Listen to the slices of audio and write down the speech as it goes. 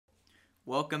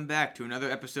Welcome back to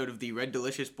another episode of the Red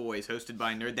Delicious Boys, hosted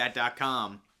by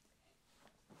NerdThat.com.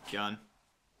 John,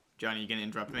 are you gonna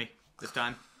interrupt me this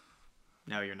time?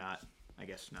 No, you're not. I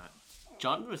guess not.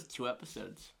 John was 2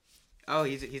 episodes. Oh,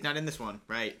 he's not in this one,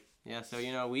 right? Yeah, so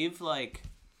we've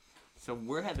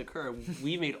we're ahead of the curve.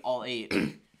 We made all 8.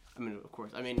 I mean, of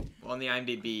course. Well, on the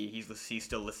IMDb, he's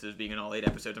still listed as being in all 8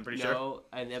 episodes. I'm pretty sure. No,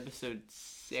 in episode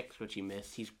 6, which he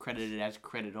missed, he's credited as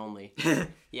credit only.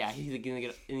 Yeah, he's gonna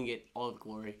get all the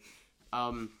glory.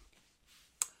 I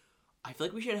feel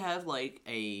like we should have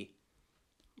a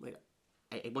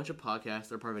bunch of podcasts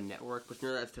that are part of a network, but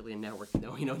no, that's technically a network.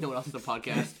 No, no one else is a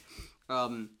podcast.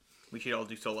 We should all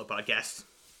do solo podcasts.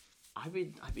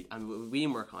 we need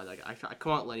more content. I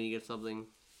come on, Lenny, get something.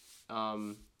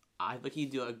 I think he'd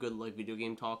do a good video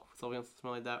game talk, something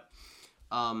like that.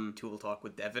 Tool talk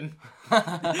with Devin.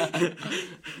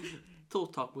 Tool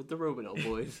talk with the Robino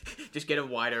boys. Just get a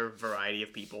wider variety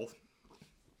of people.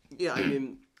 Yeah,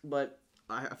 but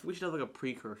we should have a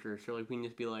precursor, so we can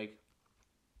just be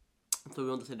so we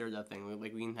don't just say Nerd That thing. We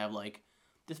can have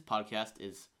this podcast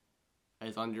is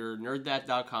under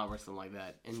NerdThat.com or something like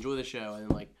that. Enjoy the show, and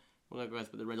then we're going to go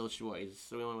with the Red Delicious Boys.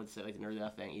 So we want to say the Nerd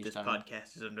That thing each time. This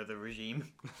podcast is under the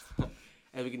regime.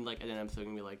 And we can at an episode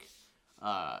can be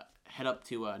head up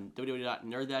to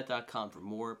www.nerdthat.com for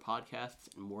more podcasts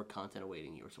and more content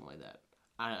awaiting you or something like that.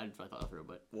 I just thought that through,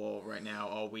 but well, right now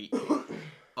all we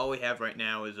have right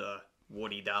now is a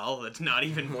Woody doll that's not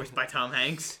even voiced by Tom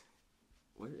Hanks.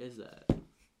 Where is that?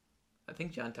 I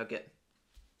think John took it.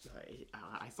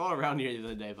 I saw it around here the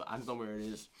other day, but I don't know where it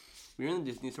is. We were in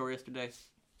the Disney store yesterday.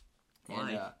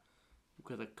 Why? And,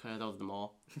 because that was the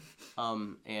mall.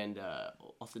 And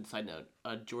also, side note,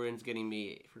 Jordan's getting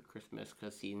me for Christmas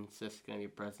because he insists it's gonna be a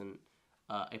present.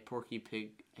 A Porky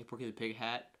the Pig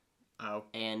hat. Oh.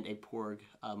 And a Porg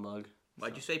mug.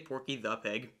 Why'd you say Porky the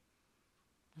Pig?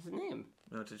 That's his name.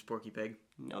 No, it's just Porky Pig.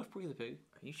 No, it's Porky the Pig.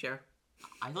 Are you sure?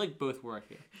 I feel like both work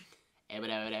here.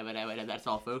 That's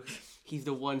all, folks. He's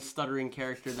the one stuttering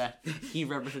character that he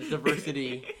represents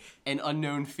diversity and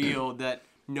unknown field that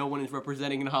no one is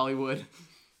representing in Hollywood.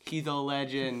 He's a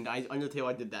legend. I understand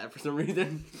why I did that for some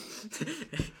reason.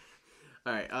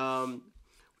 Alright, we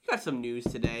got some news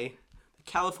today. The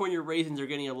California Raisins are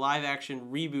getting a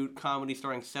live-action reboot comedy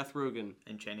starring Seth Rogen.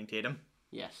 And Channing Tatum.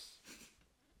 Yes.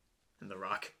 And The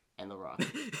Rock.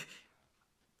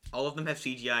 All of them have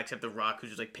CGI except The Rock,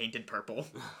 who's just painted purple.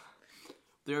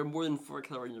 There are more than 4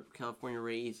 California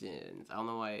Raisins. I don't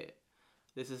know why.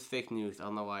 This is fake news. I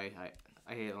don't know why.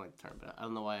 I don't like the term, but I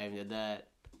don't know why I even did that.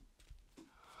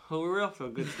 Oh, we're off to a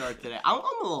good start today. I'm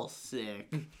a little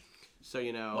sick. So,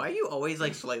 Why are you always,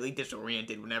 slightly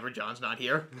disoriented whenever John's not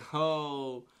here?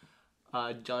 Oh,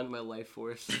 John's my life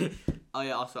force. Oh,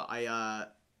 yeah, also, I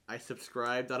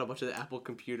subscribed on a bunch of the Apple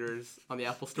computers on the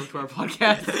Apple Store to our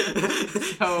podcast.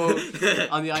 So,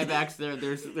 on the iMacs,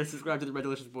 they're subscribed to the Red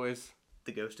Delicious Boys.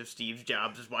 The ghost of Steve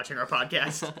Jobs is watching our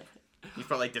podcast. He's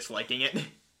probably disliking it.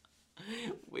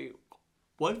 Wait,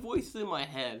 what voice is in my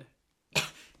head?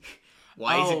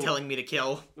 Why is it telling me to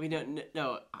kill?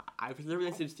 No. I was never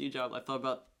listening to Steve Jobs. I thought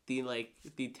about the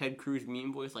Ted Cruz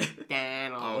meme voice,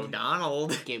 Donald. Oh,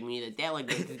 Donald. Give me the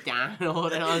delegate,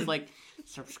 Donald. And I was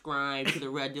subscribe to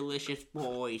the Red Delicious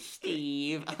Boys,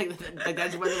 Steve.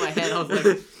 That's went in my head. I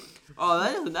was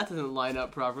oh, that doesn't line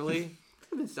up properly.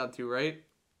 That doesn't sound too right.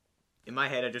 In my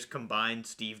head, I just combined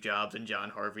Steve Jobs and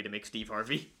John Harvey to make Steve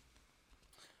Harvey.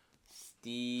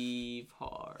 Steve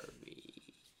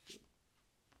Harvey.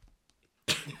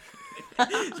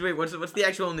 So wait, what's the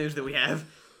actual news that we have?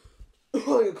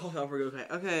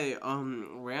 Okay,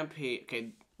 Rampage.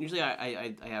 Okay, usually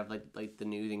I have the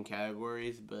news in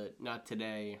categories, but not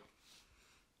today.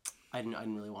 I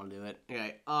didn't really want to do it.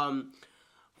 Okay,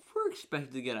 we're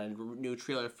expected to get a new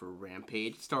trailer for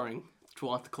Rampage starring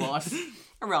Santa Claus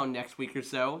around next week or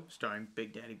so. Starring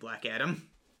Big Daddy Black Adam.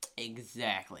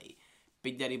 Exactly.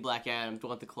 Big Daddy Black Adam,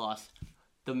 Santa Claus,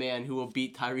 the man who will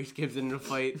beat Tyrese Gibson in a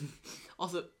fight.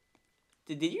 Also,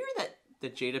 did you hear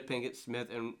that Jada Pinkett Smith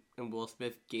and Will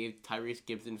Smith gave Tyrese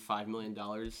Gibson $5 million?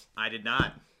 I did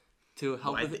not. To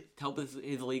help with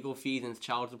his legal fees and his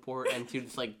child support, and to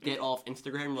just get off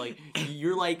Instagram.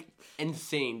 You're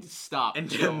insane. Just stop. And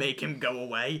to make him go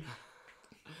away.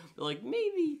 They're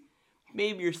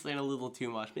maybe you're saying a little too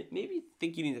much. Maybe you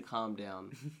think you need to calm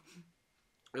down.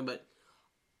 But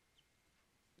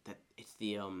it's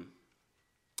the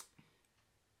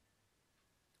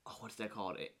what's that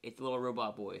called? It's the little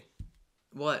robot boy.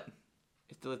 What?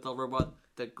 It's the little robot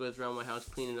that goes around my house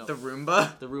cleaning up. The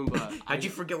Roomba? The Roomba. How'd you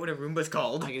forget what a Roomba's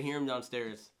called? I can hear him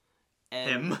downstairs. And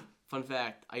him? Fun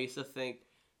fact, I used to think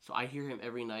So I hear him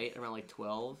every night around like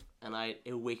 12, and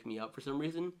it would wake me up for some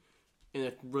reason, and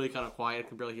it's really kind of quiet. I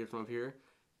can barely hear it from up here,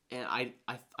 and I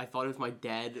thought it was my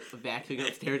dad vacuuming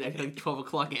upstairs at like 12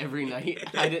 o'clock every night.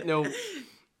 I didn't know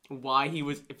why he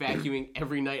was vacuuming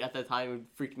every night at that time. It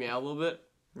freaked me out a little bit.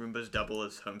 Roombas double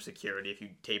as home security if you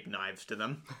tape knives to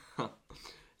them.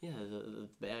 Yeah, the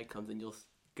bag comes and you'll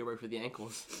go right for the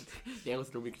ankles. The ankles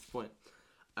are the weakest point.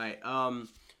 Alright,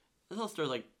 this all stars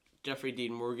like Jeffrey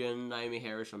Dean Morgan, Naomi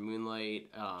Harris from Moonlight.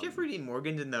 Jeffrey Dean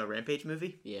Morgan's in the Rampage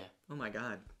movie? Yeah. Oh my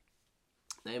god.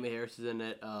 Naomi Harris is in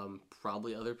it.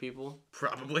 Probably other people.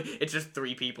 Probably. It's just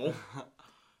 3 people.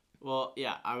 Well,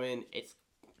 yeah, I mean, it's...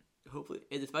 Hopefully...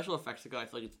 The special effects guy, I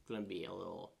feel like it's gonna be a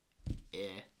little...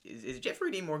 Is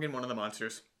Jeffrey Dean Morgan one of the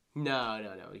monsters? No.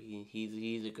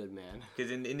 He's a good man.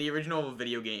 Because in the original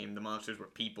video game, the monsters were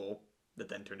people that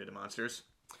then turned into monsters.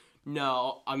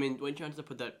 No, I mean, Dwayne Johnson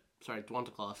put that... Sorry,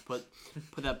 Dwanta Claus put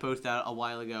that post out a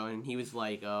while ago, and he was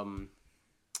like, talking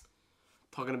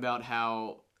about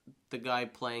how the guy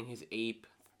playing his ape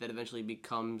that eventually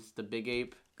becomes the big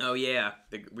ape. Oh yeah,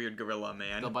 the weird gorilla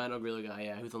man. The albino gorilla guy,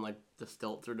 yeah, who's on like the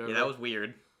stilts or whatever. Yeah, that was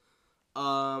weird.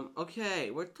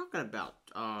 Okay, we're talking about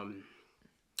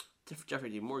Jeffrey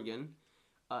Dean Morgan.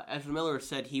 Ezra Miller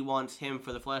said he wants him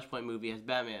for the Flashpoint movie as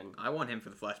Batman. I want him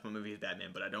for the Flashpoint movie as Batman,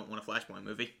 but I don't want a Flashpoint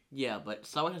movie. Yeah, but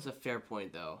someone has a fair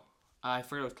point though. I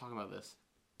forgot I was talking about this.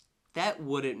 That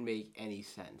wouldn't make any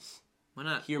sense. Why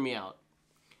not? Hear me out.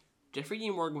 Jeffrey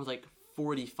Dean Morgan was like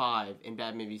 45 in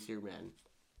Batman v Superman.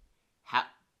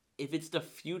 If it's the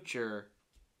future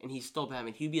and he's still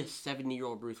Batman, he'd be a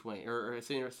 70-year-old Bruce Wayne or a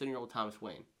 70-year-old Thomas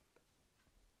Wayne.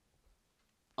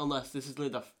 Unless this is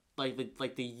the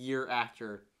year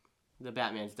after the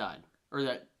Batman's died, or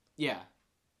that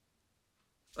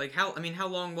Like how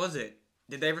long was it?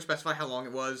 Did they ever specify how long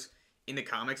it was in the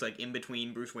comics, like in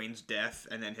between Bruce Wayne's death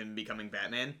and then him becoming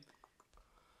Batman?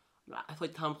 I feel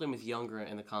like Thomas Wayne was younger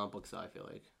in the comic books, so I feel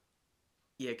like.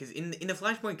 Yeah, because in the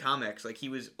Flashpoint comics, like he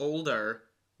was older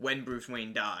when Bruce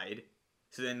Wayne died,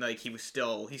 so then like he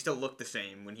still looked the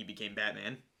same when he became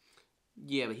Batman.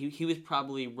 Yeah, but he was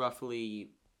probably roughly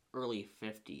early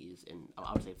 50s in,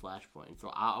 I would say, Flashpoint. So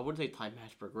I wouldn't say time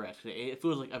has progressed. It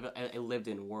feels like a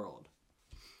lived-in world.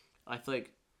 I feel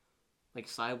like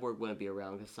Cyborg wouldn't be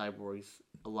around because Cyborg's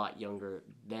a lot younger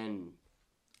than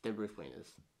Bruce Wayne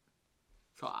is.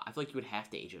 So I feel like you would have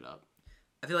to age it up.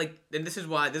 I feel like, and this is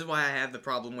why I have the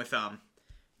problem with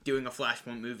doing a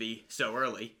Flashpoint movie so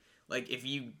early. Like if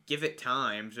you give it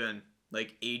time and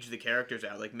like age the characters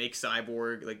out, like make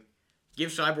Cyborg, like give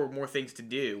Cyborg more things to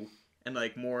do and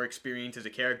like more experience as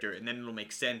a character, and then it'll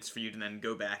make sense for you to then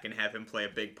go back and have him play a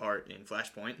big part in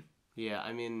Flashpoint. Yeah,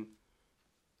 I mean,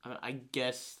 I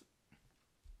guess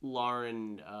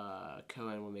Lauren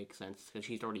Cohen would make sense because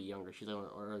she's already younger. She's in her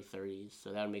early 30s,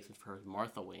 so that would make sense for her as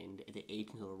Martha Wayne to age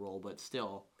into the role, but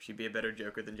still. She'd be a better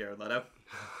Joker than Jared Leto.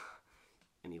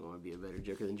 Anyone would be a better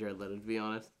Joker than Jared Leto, to be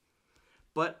honest.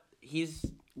 But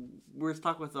we're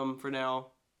stuck with him for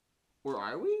now. Or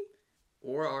are we?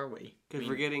 Or are we? Because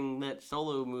we're getting that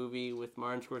solo movie with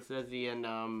Martin Scorsese and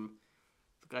the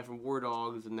guy from War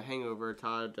Dogs and The Hangover,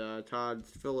 Todd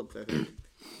Phillips, I think.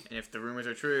 And if the rumors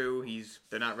are true,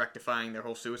 they're not rectifying their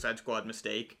whole Suicide Squad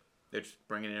mistake. They're just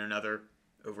bringing in another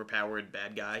overpowered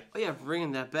bad guy. Oh yeah,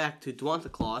 bringing that back to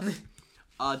Dwanta Claus.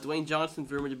 Dwayne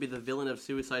Johnson's rumored to be the villain of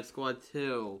Suicide Squad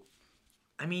 2.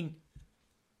 I mean,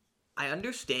 I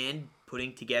understand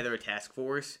putting together a task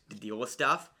force to deal with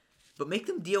stuff, but make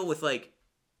them deal with, like,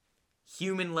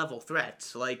 human-level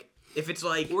threats. Like, if it's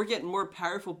like... We're getting more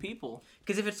powerful people.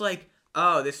 Because if it's like,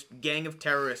 oh, this gang of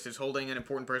terrorists is holding an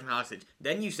important person hostage,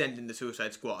 then you send in the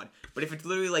Suicide Squad. But if it's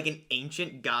literally like an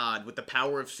ancient god with the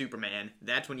power of Superman,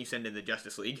 that's when you send in the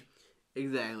Justice League.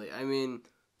 Exactly. I mean,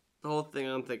 the whole thing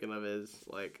I'm thinking of is,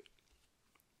 like,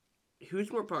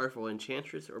 who's more powerful,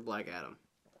 Enchantress or Black Adam?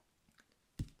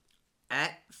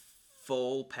 At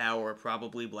full power,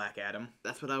 probably Black Adam.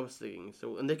 That's what I was thinking.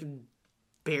 So, and they could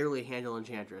barely handle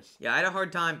Enchantress. Yeah, I had a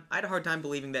hard time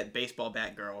believing that Baseball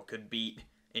Batgirl could beat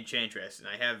Enchantress, and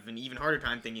I have an even harder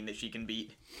time thinking that she can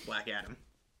beat Black Adam.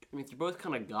 I mean, they're both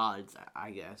kind of gods,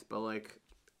 I guess, but, like,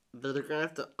 they're going to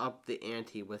have to up the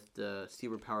ante with the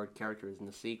super-powered characters in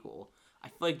the sequel. I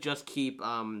feel like just keep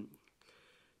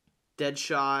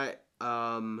Deadshot,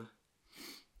 Harley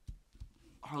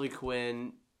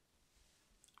Quinn,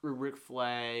 Rick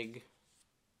Flag.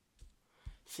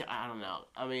 See, I don't know.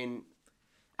 I mean,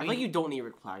 I think you don't need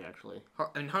Rick Flag, actually.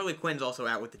 Harley Quinn's also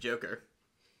out with the Joker.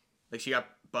 Like, she got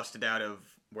busted out of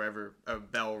wherever,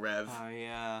 Belle Rev. Oh,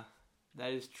 yeah.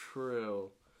 That is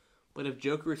true. But if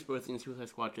Joker is supposed to be in Suicide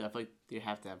Squad 2, I feel like you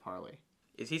have to have Harley.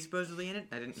 Is he supposedly in it?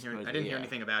 I didn't hear Supposedly, yeah.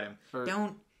 anything about him. Or-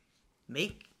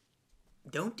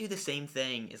 Don't do the same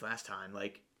thing as last time.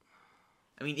 Like,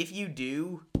 I mean, if you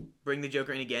do bring the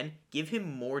Joker in again, give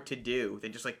him more to do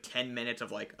than just like 10 minutes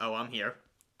of like, oh, I'm here.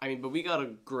 I mean, but we got a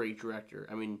great director.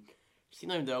 I mean,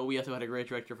 seems like though we also had a great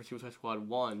director for Suicide Squad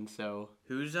 1, so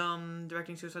Who's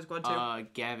directing Suicide Squad 2?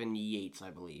 Gavin Yates,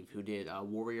 I believe, who did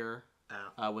Warrior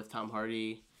with Tom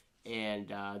Hardy and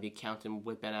The Accountant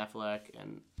with Ben Affleck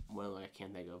and one other I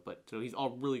can't think of, but so he's all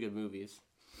really good movies.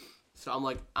 So I'm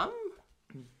like,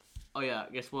 oh yeah,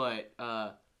 guess what?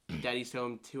 Daddy's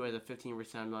Home 2 has a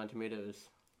 15% on Rotten Tomatoes.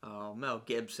 Oh, Mel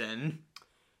Gibson.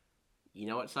 You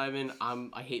know what, Simon?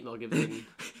 I hate Mel Gibson.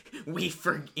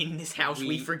 In this house,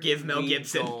 we forgive Mel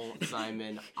Gibson. Don't,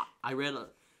 Simon. I read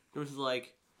there was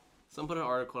like someone put an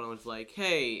article and it was like,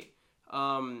 hey,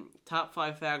 top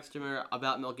 5 facts to remember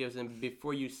about Mel Gibson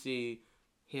before you see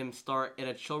him star in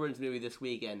a children's movie this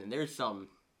weekend. And there's some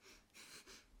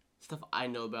stuff I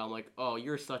know about. I'm like, oh,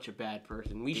 you're such a bad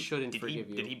person. We shouldn't forgive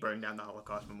you. Did he burn down the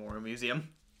Holocaust Memorial Museum?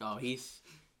 Oh, he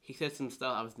said some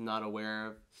stuff I was not aware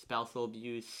of. Spousal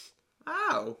abuse.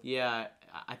 Oh. Yeah,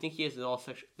 I think he has his own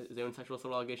sexual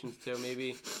assault allegations too,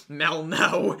 maybe. Mel,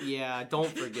 no. Yeah, don't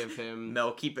forgive him.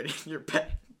 Mel, keep it in your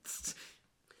pants.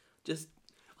 Just...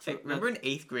 Hey, remember in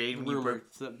 8th grade when rumor,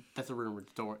 that's a rumor,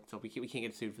 so we can't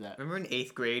get sued for that. Remember in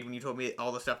 8th grade when you told me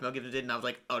all the stuff Mel Gibson did and I was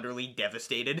like utterly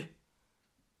devastated?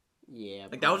 Yeah.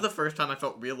 Like, that was the first time I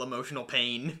felt real emotional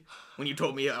pain when you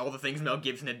told me all the things Mel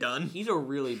Gibson had done. He's a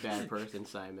really bad person,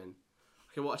 Simon.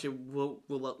 Okay, well, actually, we'll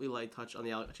touch on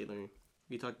the... Actually,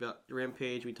 we talked about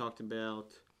Rampage, we talked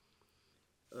about...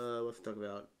 Let's talk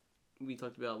about... We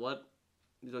talked about what?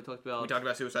 We talked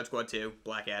about Suicide Squad 2,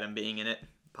 Black Adam being in it,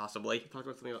 possibly. We talked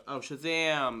about something else. Oh,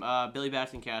 Shazam! Billy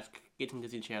Batson cast, gets from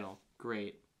Disney Channel.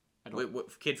 Great. Wait,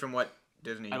 what kid from what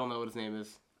Disney? I don't know what his name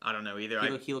is. I don't know either.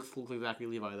 He looks like Zachary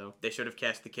Levi, though. They should have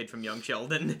cast the kid from Young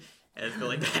Sheldon as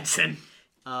Billy Batson.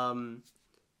 Oh,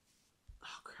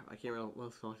 crap, I can't remember what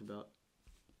else I talked about.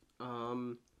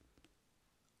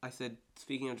 I said,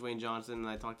 speaking of Dwayne Johnson, and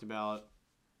I talked about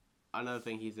another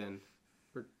thing he's in.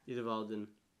 Or he's involved in.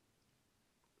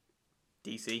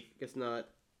 DC? Guess not.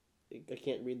 I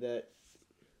can't read that.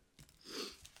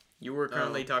 You were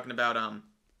currently talking about,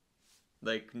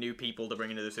 like, new people to bring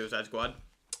into the Suicide Squad?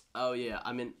 Oh, yeah,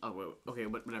 I'm in... Oh, wait, okay,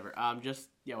 whatever.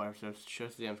 Yeah, whatever, so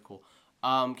Shazam's cool.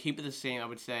 Keep it the same, I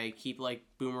would say. Keep, like,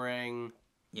 Boomerang...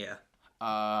 Yeah.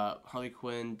 Harley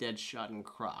Quinn, Deadshot, and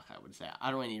Croc, I would say.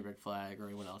 I don't really need Rick Flag or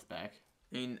anyone else back.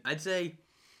 I mean, I'd say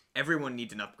everyone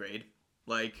needs an upgrade.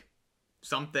 Like,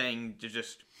 something to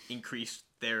just increase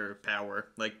their power.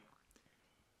 Like,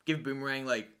 give Boomerang,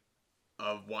 like,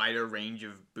 a wider range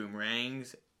of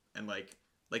boomerangs. And, like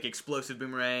explosive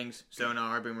boomerangs,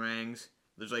 sonar boomerangs.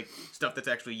 There's, like, stuff that's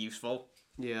actually useful.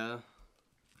 Yeah.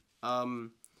 So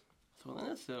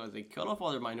that's it. They cut off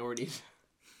all their minorities.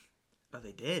 Oh,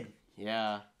 they did?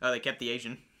 Yeah. Oh, they kept the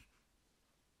Asian.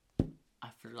 I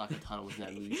forgot Katana was in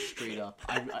that movie, straight up.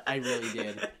 I really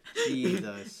did.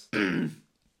 Jesus.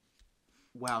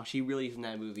 Wow, she really is in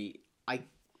that movie.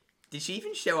 Did she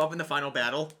even show up in the final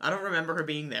battle? I don't remember her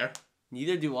being there.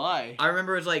 Neither do I. I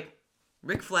remember it was like,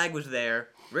 Rick Flag was there.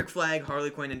 Rick Flag, Harley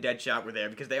Quinn, and Deadshot were there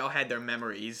because they all had their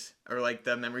memories. Or, like,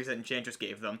 the memories that Enchantress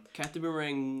gave them. Captain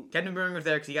Boomerang was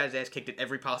there because he got his ass kicked at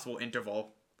every possible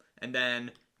interval. And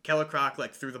then Killer Croc,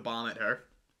 like, threw the bomb at her.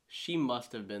 She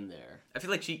must have been there. I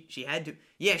feel like she had to...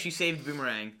 Yeah, she saved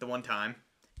Boomerang the one time.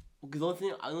 Because the only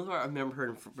thing I remember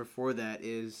her before that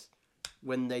is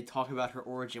when they talk about her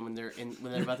origin when they're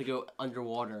about to go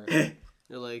underwater.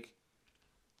 They're like,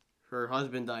 her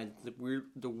husband died.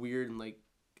 The weird and like...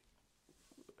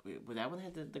 Was that when they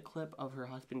had the clip of her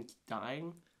husband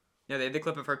dying? Yeah, they had the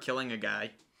clip of her killing a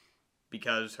guy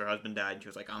because her husband died. And she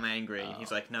was like, I'm angry. And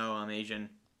he's like, no, I'm Asian.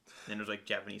 And it was like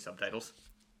Japanese subtitles.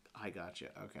 I gotcha.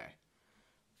 Okay.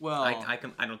 Well,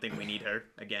 I don't think we need her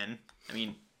again. I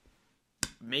mean,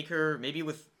 make her maybe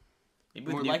with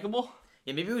more likable.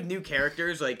 Yeah, maybe with new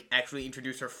characters. Like actually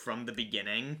introduce her from the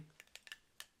beginning,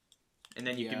 and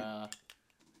then you can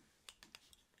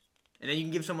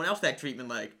give someone else that treatment.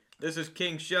 Like, this is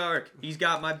King Shark. He's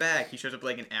got my back. He shows up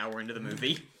like an hour into the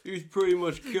movie. He's pretty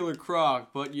much Killer Croc,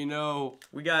 but you know,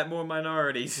 we got more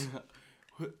minorities.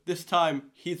 This time,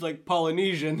 he's like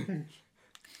Polynesian.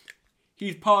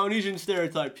 He's Polynesian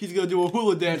stereotype. He's gonna do a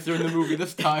hula dancer in the movie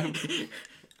this time.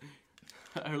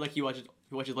 I heard like he watches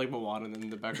like Moana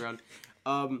in the background.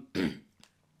 What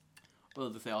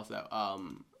was I say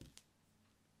also?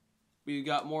 We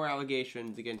got more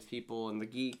allegations against people in the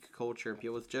geek culture,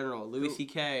 people in general. Louis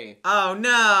C.K. Oh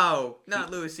no,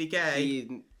 not Louis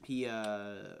C.K. he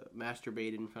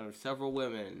masturbated in front of several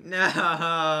women.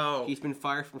 No. He's been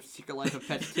fired from Secret Life of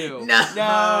Pets too.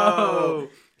 No.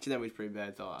 That was pretty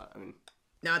bad. So I mean,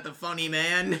 Not the funny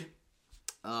man.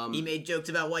 He made jokes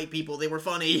about white people. They were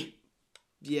funny.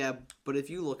 Yeah, but if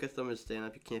you look at some of his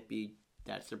stand-up, you can't be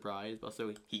that surprised.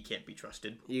 Also, He can't be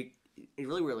trusted. it's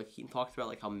really weird. Like he talks about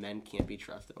like how men can't be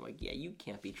trusted. I'm like, yeah, you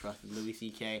can't be trusted, Louis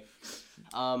C.K.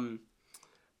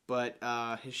 But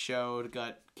his show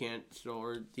got canceled,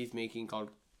 or he's making called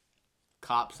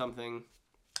Cop something.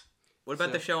 What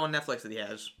about the show on Netflix that he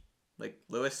has? Like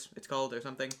Lewis, it's called, or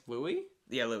something? Louis?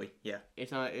 Yeah, Louis. Yeah.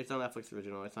 It's on Netflix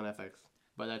original. It's on FX.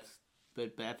 But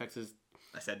FX is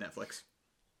I said Netflix.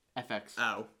 FX.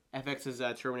 Oh. FX has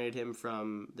terminated him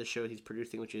from the show he's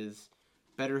producing, which is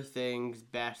Better Things,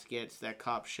 Baskets, that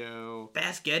cop show.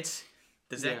 Baskets?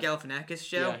 The Zach Galifianakis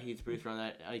show? Yeah, he's the producer on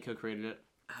that. He co-created it.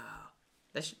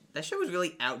 That show was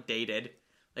really outdated.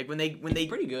 Like when they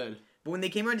Pretty good. But when they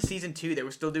came around to season 2, they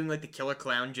were still doing like the killer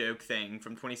clown joke thing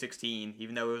from 2016,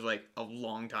 even though it was like a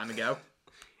long time ago.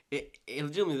 It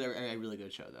legitimately is a really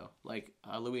good show though. Like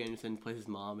Louis Anderson plays his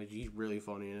mom, and he's really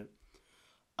funny in it.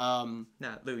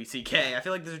 Not Louis C.K. I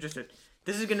feel like this is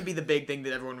going to be the big thing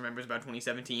that everyone remembers about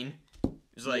 2017.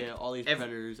 It's like all these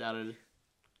predators outed.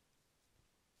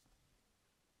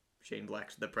 Shane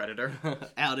Black's the Predator.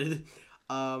 Outed.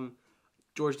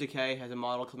 George Takei has a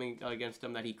model coming against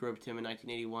him that he groped him in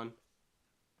 1981.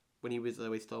 When he was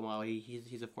still a model,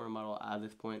 he's a former model at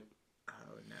this point.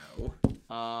 Oh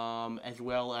no. As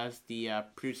well as the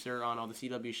producer on all the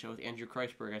CW shows, Andrew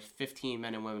Kreisberg, has 15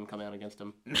 men and women coming out against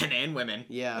him. Men and women.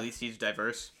 Yeah. At least he's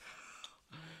diverse.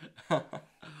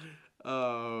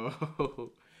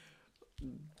 Oh.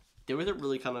 There was a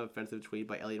really kind of offensive tweet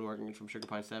by Elliot Morgan from Sugar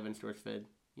Pine 7, Stuart Fid,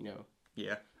 you know.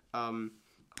 Yeah.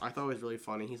 I thought it was really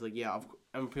funny. He's like, yeah,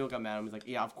 and people got mad at him. He's like,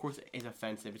 yeah, of course it's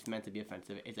offensive. It's meant to be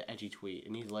offensive. It's an edgy tweet.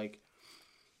 And he's like,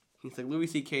 Louis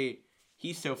C.K.,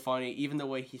 he's so funny. Even the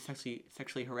way he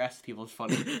sexually harasses people is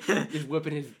funny. Just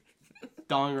whipping his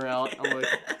dong around. I'm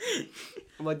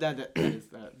like, that's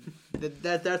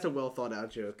a well thought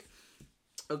out joke.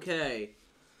 Okay.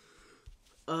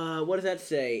 What does that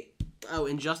say? Oh,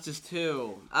 Injustice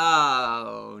 2.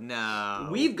 Oh, no.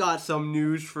 We've got some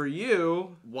news for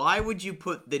you. Why would you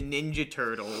put the Ninja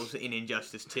Turtles in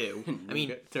Injustice 2? I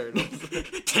mean, Turtles.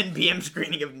 10 p.m.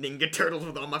 screening of Ninja Turtles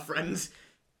with all my friends.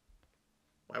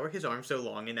 Why were his arms so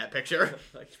long in that picture?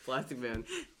 Like Plastic Man.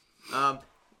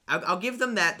 I'll give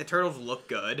them that. The turtles look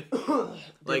good.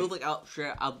 They look like out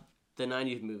the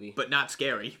 90s movie. But not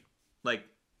scary. Like,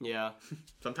 yeah.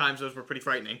 Sometimes those were pretty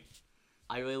frightening.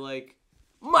 I really like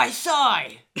my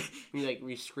Sai!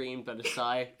 we screamed by the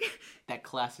Sai. That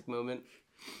classic moment.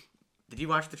 Did you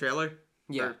watch the trailer?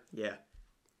 Yeah. Yeah.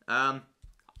 No.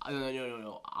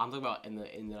 I'm talking about in the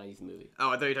 90s movie.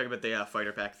 Oh, I thought you were talking about the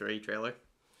Fighter Pack 3 trailer.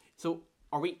 So,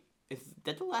 is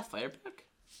that the last Fighter Pack?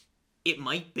 It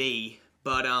might be,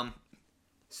 but,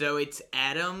 so it's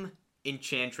Adam,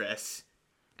 Enchantress,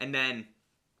 and then,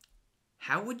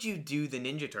 how would you do the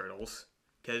Ninja Turtles?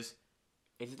 Because...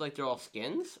 Is it like they're all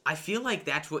skins? I feel like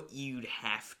that's what you'd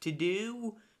have to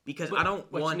do, because I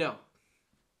don't want... No.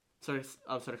 Sorry to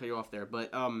cut you off there,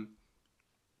 but,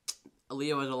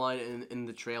 Leo has a line in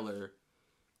the trailer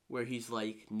where he's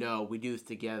like, no, we do this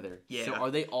together. Yeah. So are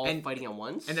they all fighting at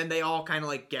once? And then they all kind of,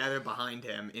 like, gather behind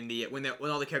him when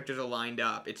all the characters are lined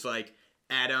up. It's like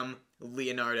Adam,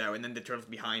 Leonardo, and then the turtles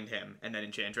behind him, and then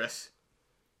Enchantress.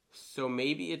 So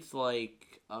maybe it's like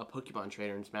a Pokemon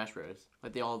trainer in Smash Bros.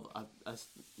 Like they'll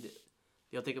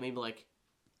take maybe like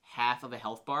half of a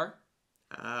health bar.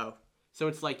 Oh. So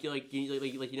it's like you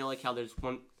know like how there's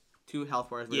 2 health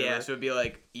bars. Whatever. Yeah, so it'd be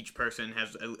like each person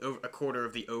has a quarter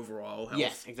of the overall health.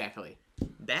 Yes, exactly.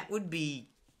 That would be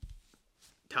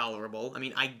tolerable. I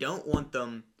mean, I don't want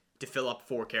them to fill up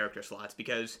 4 character slots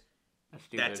because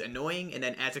that's annoying. And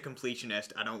then as a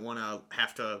completionist, I don't want to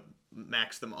have to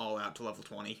max them all out to level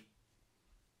 20.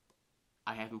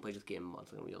 I haven't played this game in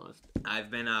months, I'm going to be honest. I've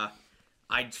been,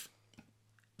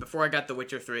 before I got The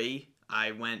Witcher 3,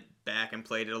 I went back and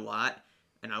played it a lot,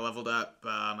 and I leveled up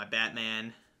my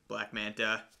Batman, Black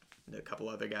Manta, and a couple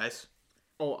other guys.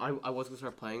 Oh, I was going to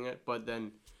start playing it, but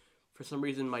then for some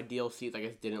reason my DLCs, I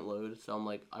guess, didn't load, so I'm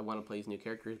like, I want to play these new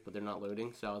characters, but they're not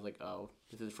loading, so I was like, oh,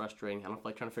 this is frustrating. I don't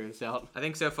like trying to figure this out. I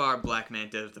think so far Black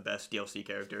Manta is the best DLC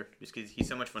character, just because he's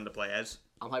so much fun to play as.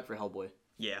 I'm hyped for Hellboy.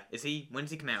 Yeah. Is he? When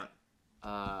does he come out?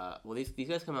 Well, these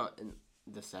guys come out in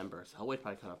December, so Hellboy's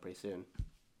probably come out pretty soon.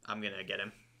 I'm gonna get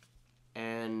him.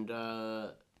 And,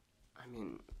 But I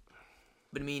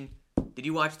mean, did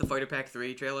you watch the Fighter Pack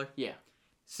 3 trailer? Yeah.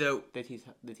 So... They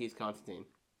tease Constantine.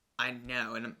 I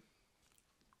know, and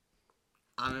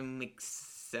I'm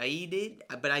excited,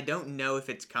 but I don't know if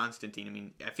it's Constantine. I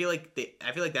mean, I feel like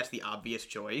that's the obvious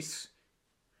choice.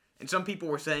 And some people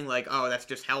were saying like, oh, that's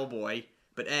just Hellboy.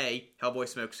 But A, Hellboy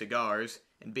smokes cigars,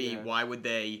 and B, why would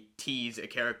they tease a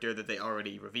character that they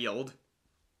already revealed?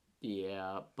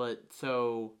 Yeah, but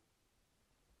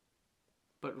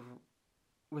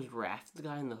was Wrath the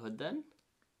guy in the hood then?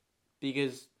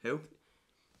 Because Who?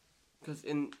 Because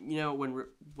when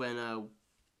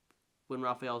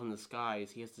Raphael's in the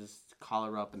skies, he has this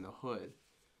collar up and the hood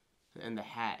and the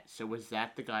hat. So was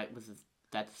that the guy?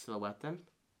 That the silhouette then?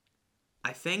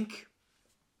 I think,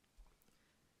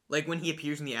 like, when he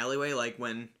appears in the alleyway, like,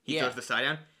 when he throws the side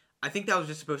down, I think that was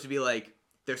just supposed to be, like,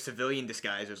 their civilian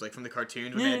disguisers, like, from the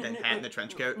cartoons when they had that hat and the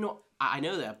trench coat. No, I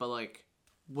know that, but, like,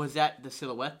 was that the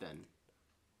silhouette then?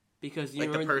 Because,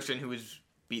 like, the person who was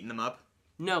beating them up?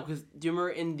 No, because do you remember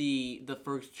in the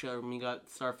first trailer when you got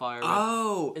Starfire?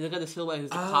 Oh! And they got the silhouette, the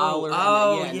collar,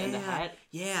 and the hat?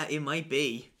 Yeah, it might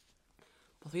be.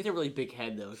 Well, he's a really big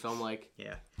head, though, so I'm like...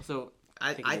 Yeah. So...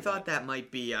 I thought that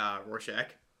might be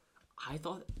Rorschach. I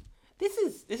thought this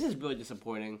is really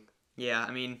disappointing. Yeah, I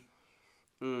mean,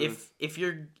 if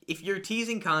you're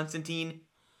teasing Constantine,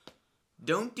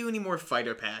 don't do any more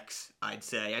fighter packs. I'd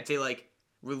say like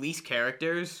release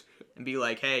characters and be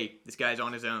like, hey, this guy's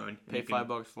on his own. Pay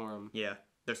 $5 for him. Yeah,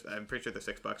 I'm pretty sure they're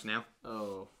 $6 now.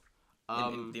 Oh,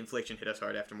 and the inflation hit us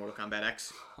hard after Mortal Kombat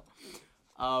X.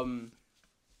 Oh,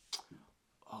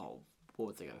 what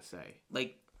was I gonna say?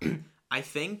 Like. I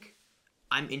think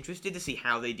I'm interested to see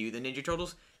how they do the Ninja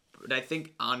Turtles, but I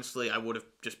think, honestly, I would have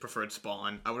just preferred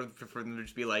Spawn. I would have preferred them to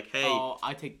just be like, hey... Oh,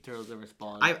 I take Turtles over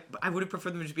Spawn. I would have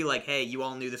preferred them to just be like, hey, you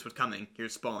all knew this was coming.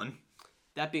 Here's Spawn.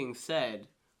 That being said,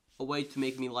 a way to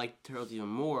make me like Turtles even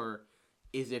more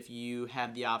is if you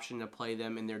have the option to play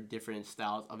them in their different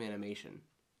styles of animation.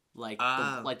 Like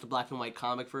the black and white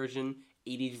comic version,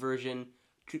 80s version,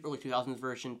 early 2000s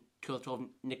version, 2012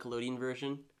 Nickelodeon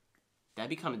version. That'd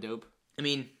be kind of dope. I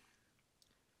mean,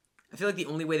 I feel like the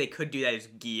only way they could do that is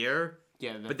gear.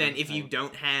 Yeah, but then if you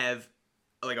don't have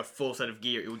like a full set of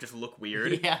gear, it would just look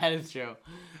weird. Yeah, that is true.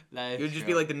 It would just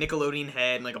be like the Nickelodeon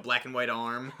head and like a black and white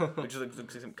arm, which looks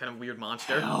like some kind of weird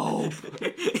monster. Help!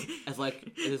 It's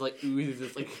like ooze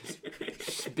is like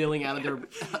spilling out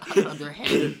of their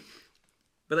head.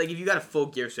 But like if you got a full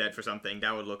gear set for something,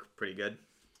 that would look pretty good.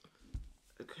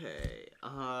 Okay.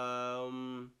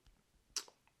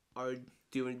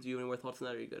 Do you have any more thoughts on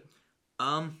that, or are you good?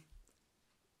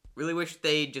 Really wish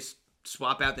they just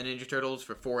swap out the Ninja Turtles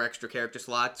for 4 extra character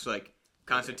slots, like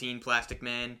Constantine, Plastic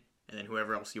Man, and then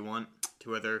whoever else you want.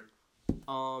 2 other...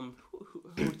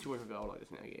 Who's 2 other available like this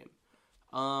in that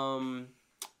game?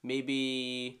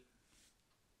 Maybe...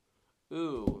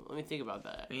 Ooh, let me think about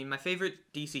that. I mean, my favorite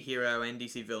DC hero and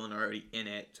DC villain are already in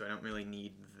it, so I don't really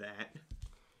need that.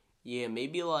 Yeah,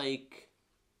 maybe like...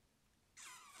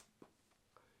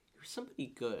 somebody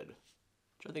good. I'm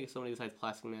trying to think of somebody besides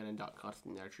Plastic Man and Doc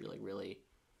Constantine that actually like really.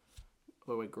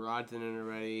 Oh wait, Grodd's in it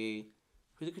already.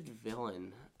 Who's a good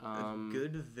villain? A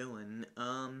good villain.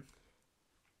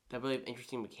 That really have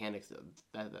interesting mechanics though.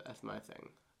 That's my thing.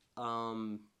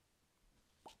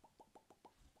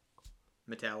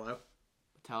 Metallo.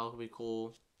 Metallo would be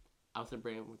cool. Outside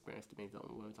Brand Estimates on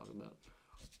what we're talking about.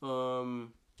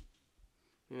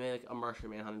 Maybe like a Martian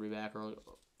Manhunter be back or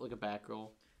like a Batgirl.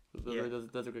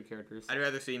 Those are good characters. I'd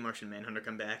rather see Martian Manhunter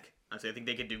come back. Honestly, I think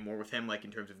they could do more with him, like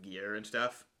in terms of gear and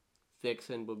stuff.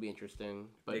 Vixen would be interesting,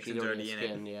 but Vixen's she's already in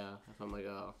skin, it. Yeah, so I'm like,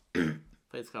 oh, but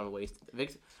it's kind of a waste.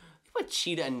 Vixen, what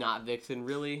Cheetah and not Vixen,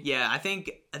 really? Yeah, I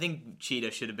think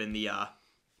Cheetah should have been the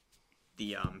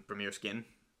premier skin.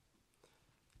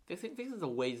 Vixen's a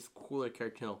way cooler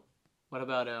character. No. What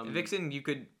about Vixen? You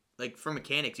could like for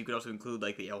mechanics, you could also include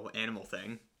like the animal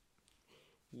thing.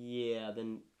 Yeah,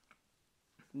 then.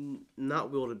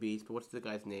 Not Wildebeest, but what's the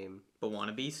guy's name?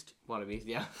 Wannabeast? Wannabeast,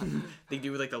 yeah. They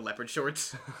do with like the leopard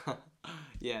shorts.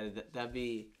 Yeah, that'd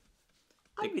be...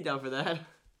 I'd be down for that.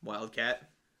 Wildcat,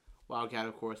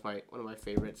 of course, one of my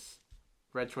favorites.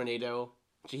 Red Tornado.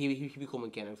 He'd be cool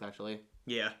mechanics, actually.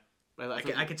 Yeah.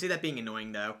 I could see that being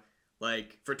annoying, though.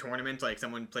 Like, for tournaments, like,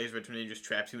 someone plays Red Tornado, just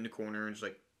traps you in a corner and just,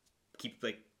 like, keep,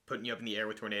 like, putting you up in the air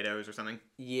with tornadoes or something.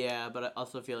 Yeah, but I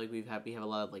also feel like we have a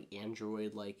lot of like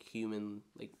android, like human,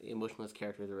 like emotionless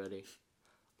characters already.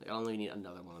 Like I don't really need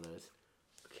another one of those.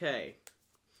 Okay,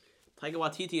 Taika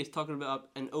Waititi is talking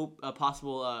about a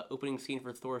possible opening scene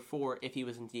for Thor 4 if he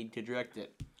was indeed to direct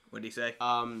it. What did he say?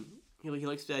 He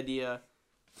likes the idea.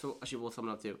 So actually, we'll sum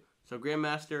it up too. So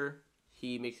Grandmaster,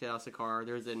 he makes it out of the car.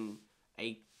 There's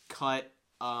a cut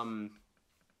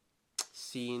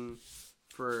scene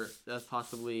for that's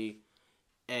possibly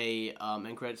a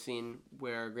end credit scene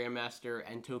where Grandmaster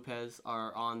and Topaz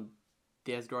are on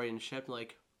the Asgardian ship,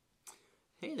 like,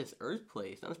 hey, this Earth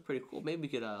place, that's pretty cool. Maybe we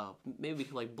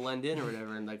could like blend in or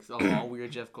whatever, and like all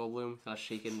weird Jeff Goldblum, kind of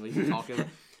shaking when he's talking.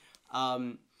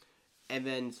 And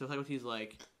then so he's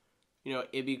like, you know,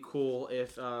 it'd be cool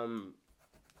if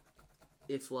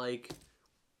like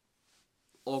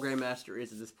all Grandmaster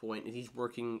is at this point is he's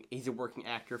a working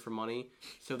actor for money,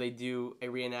 so they do a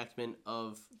reenactment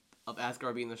of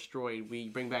Asgard being destroyed. We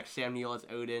bring back Sam Neill as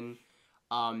Odin,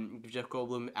 Jeff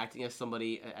Goldblum acting as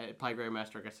somebody, probably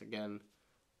Grandmaster, I guess, again,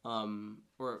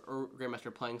 or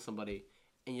Grandmaster playing somebody,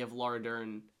 and you have Laura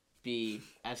Dern be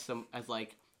as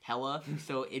like Hela,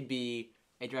 so it'd be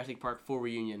a Jurassic Park 4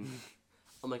 reunion.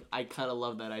 I'm like, I kind of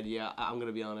love that idea. I'm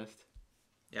gonna be honest.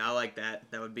 Yeah, I like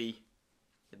that. That'd be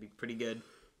pretty good.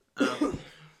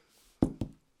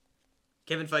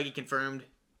 Kevin Feige confirmed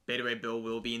Beta Ray Bill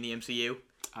will be in the MCU.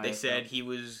 They said he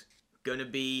was gonna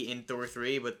be in Thor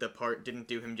 3, but the part didn't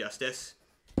do him justice.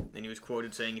 Then he was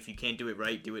quoted saying, "If you can't do it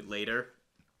right, do it later."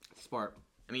 Smart.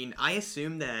 I mean, I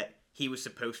assume that he was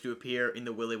supposed to appear in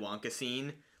the Willy Wonka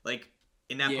scene, like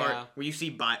in that part where you see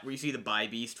the Bi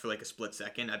Beast for like a split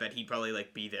second. I bet he'd probably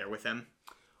like be there with him.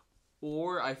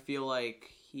 Or I feel like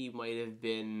he might have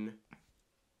been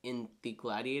in the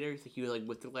Gladiators. Like he was like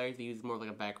with the Gladiators. He was more of like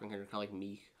a background character, kind of like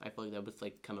Meek. I feel like that was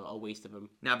like kind of a waste of him.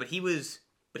 No, but he was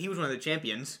one of the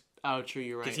champions. Oh, true,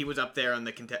 you're right. Because he was up there on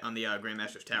the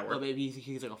Grandmaster's Tower. Well, maybe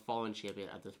he's like a fallen champion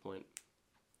at this point.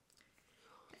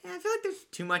 Yeah, I feel like there's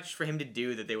too much for him to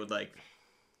do that they would like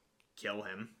kill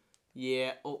him.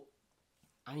 Yeah. Oh,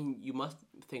 I mean, you must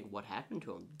think what happened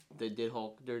to him. Did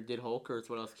Hulk or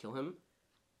someone else kill him?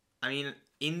 I mean,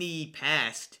 in the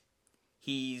past,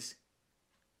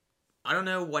 I don't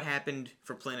know what happened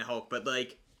for Planet Hulk, but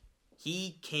like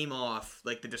he came off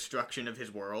like the destruction of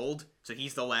his world, so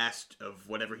he's the last of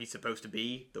whatever he's supposed to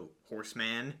be, the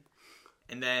Horseman.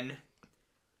 And then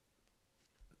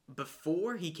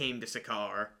before he came to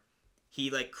Sakaar,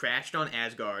 he like crashed on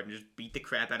Asgard and just beat the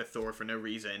crap out of Thor for no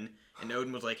reason. And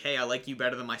Odin was like, "Hey, I like you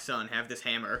better than my son. Have this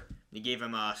hammer." And he gave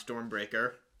him a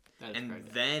Stormbreaker. And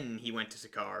then he went to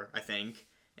Sakaar, I think,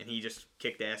 and he just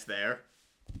kicked ass there.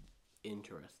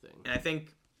 Interesting. And I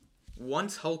think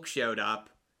once Hulk showed up,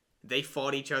 they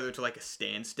fought each other to like a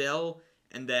standstill,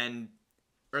 and then,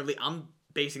 I'm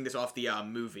basing this off the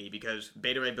movie because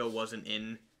Beta Ray Bill wasn't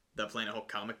in the Planet Hulk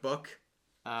comic book.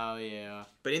 Oh yeah.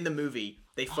 But in the movie,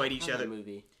 they fight each other.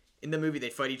 Movie. In the movie, they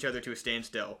fight each other to a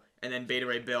standstill, and then Beta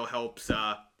Ray Bill helps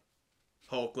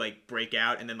Hulk like break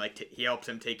out, and then like he helps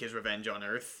him take his revenge on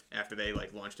Earth after they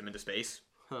like launched him into space.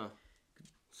 Huh.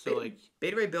 So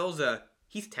Beta Ray Bill's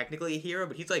he's technically a hero,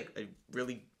 but he's like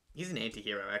he's an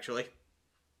anti-hero actually.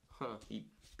 Huh. He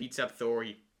beats up Thor.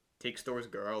 He takes Thor's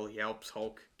girl. He helps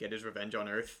Hulk get his revenge on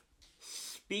Earth.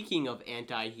 Speaking of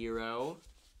anti-hero,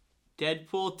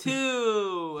 Deadpool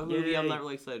 2, a movie I'm not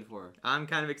really excited for. I'm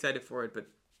kind of excited for it, but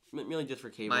merely just for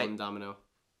Cable and Domino.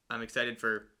 I'm excited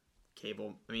for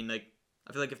Cable. I mean, like,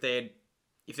 I feel like if they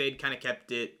had kind of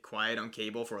kept it quiet on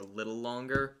Cable for a little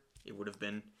longer, it would have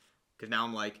been. Because now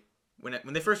I'm like, when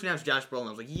they first announced Josh Brolin, I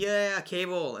was like, yeah,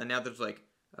 Cable, and now there's like,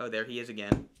 oh, there he is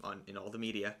again in all the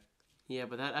media. Yeah,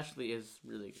 but that actually is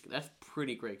that's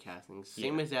pretty great casting.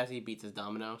 Same as Zazie Beetz as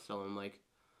Domino, so I'm like,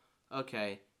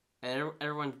 okay. And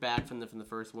everyone's back from the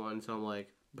first one, so I'm like,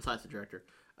 besides the director.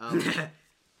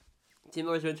 Tim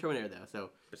Miller's been Terminator, though, so.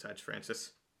 Besides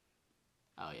Francis.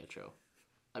 Oh, yeah, true.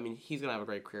 I mean, he's going to have a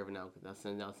great career now since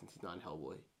he's not in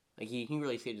Hellboy. Like, he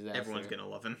really saved his ass. Everyone's going to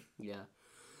love him. Yeah.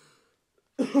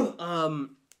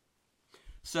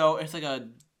 So, it's like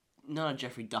not a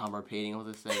Jeffrey Dahmer painting, I'll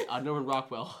just say. Norman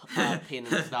Rockwell painting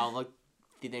in the style of, like,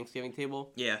 the Thanksgiving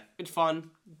table. Yeah. It's fun.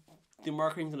 The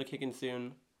marketing's going to kick in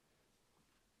soon.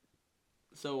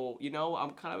 So,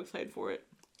 I'm kind of excited for it.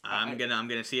 I'm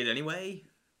gonna see it anyway.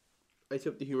 I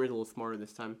hope the humor is a little smarter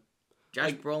this time.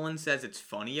 Josh Brolin says it's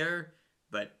funnier,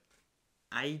 but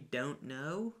I don't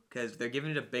know because they're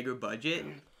giving it a bigger budget,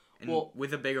 and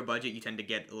with a bigger budget, you tend to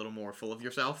get a little more full of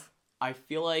yourself. I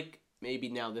feel like maybe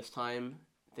now this time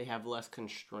they have less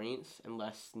constraints and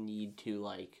less need to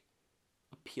like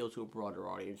appeal to a broader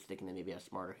audience, thinking they maybe have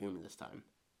smarter humor this time.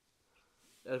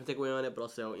 I don't take away on it, but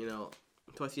also until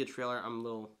I see a trailer, I'm a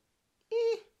little.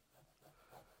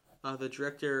 The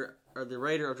director or the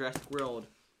writer of Jurassic World,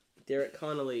 Derek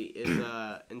Connolly, is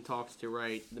in talks to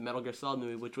write the Metal Gear Solid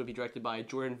movie, which would be directed by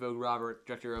Jordan Vogt Robert,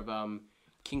 director of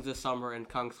Kings of Summer and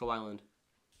Kong Skull Island.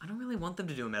 I don't really want them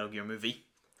to do a Metal Gear movie,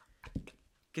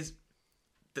 because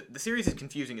the series is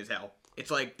confusing as hell.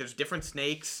 It's like there's different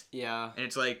snakes. Yeah. And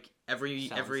it's like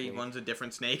every one's a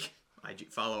different snake.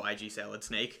 Follow IG Salad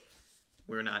Snake.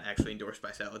 We're not actually endorsed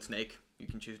by Solid Snake. You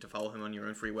can choose to follow him on your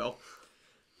own free will.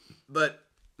 But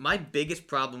my biggest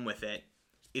problem with it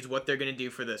is what they're going to do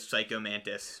for the Psycho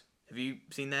Mantis. Have you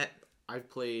seen that? I've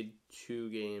played 2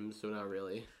 games, so not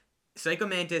really. Psycho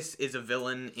Mantis is a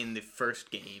villain in the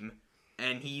first game,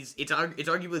 and it's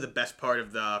arguably the best part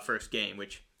of the first game,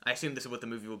 which I assume this is what the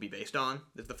movie will be based on.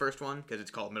 This is the first one, because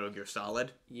it's called Metal Gear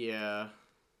Solid. Yeah.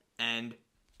 And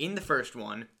in the first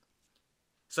one,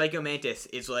 Psycho Mantis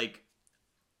is like,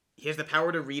 he has the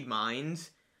power to read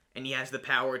minds, and he has the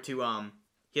power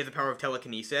of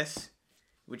telekinesis,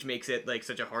 which makes it like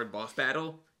such a hard boss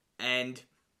battle. And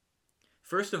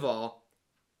first of all,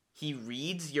 he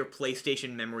reads your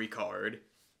PlayStation memory card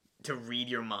to read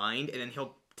your mind, and then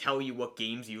he'll tell you what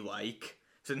games you like.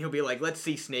 So then he'll be like, let's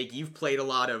see, Snake, you've played a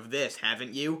lot of this,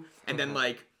 haven't you? And then,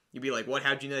 like, you'd be like, what,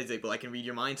 how'd you know? He's like, well, I can read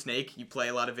your mind, Snake. You play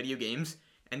a lot of video games.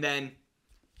 And then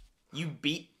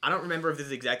I don't remember if this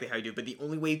is exactly how you do it, but the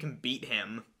only way you can beat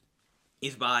him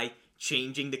is by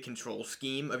changing the control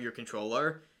scheme of your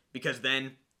controller, because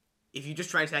then if you just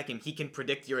try to attack him, he can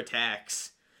predict your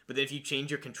attacks. But then if you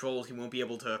change your controls, he won't be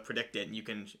able to predict it, and you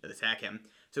can attack him.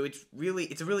 So it's a really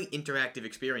interactive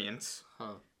experience.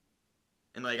 Huh.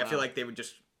 And like, wow. I feel like they would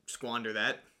just squander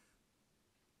that.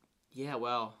 Yeah,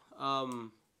 well,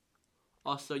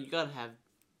 also you gotta have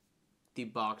the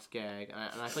box gag,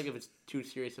 and I think if it's too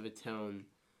serious of a tone,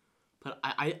 but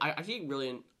I think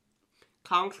really,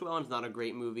 Kong Skull Island's not a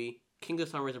great movie. King of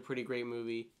Summer is a pretty great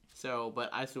movie. So, but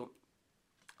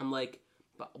I'm like,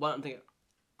 but one thing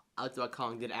I liked about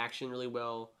Kong, did action really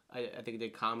well. I think it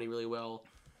did comedy really well.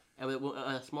 And with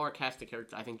a smaller cast of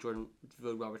characters, I think Jordan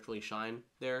Vogt Roberts really shine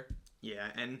there. Yeah,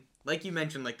 and like you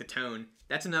mentioned, like the tone,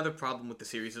 that's another problem with the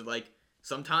series is like,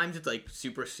 sometimes it's like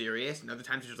super serious, and other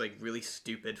times it's just like really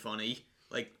stupid funny.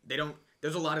 Like,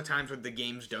 there's a lot of times where the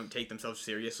games don't take themselves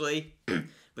seriously,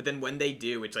 but then when they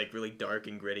do, it's like really dark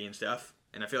and gritty and stuff.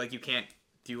 And I feel like you can't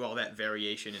do all that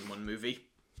variation in one movie.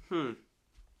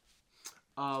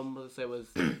 Let's say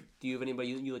do you have anybody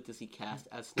you like to see cast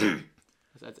as Snake?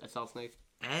 as Solid Snake?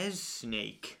 As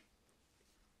Snake.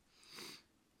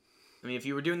 I mean, if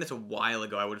you were doing this a while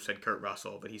ago, I would have said Kurt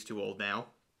Russell, but he's too old now.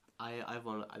 I have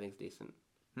one I think is decent.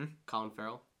 Colin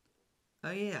Farrell.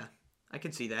 Oh yeah, I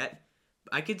could see that.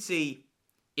 I could see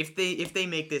if they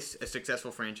make this a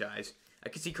successful franchise, I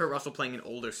could see Kurt Russell playing an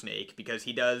older Snake because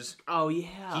he does. Oh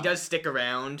yeah. He does stick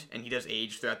around and he does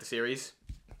age throughout the series,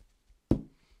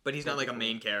 but he's not like a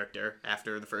main character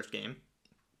after the first game.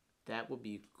 That would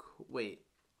be cool. Wait,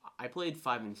 I played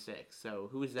 5 and 6. So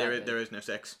who is that? There is no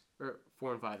 6. Or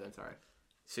 4 and 5 then. Sorry.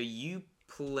 So you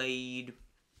played.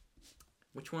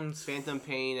 Which one's Phantom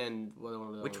Pain and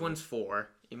which one's 4?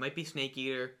 It might be Snake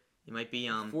Eater. It might be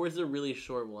 4 is a really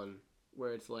short one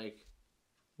where it's like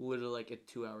literally like a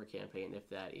 2-hour campaign, if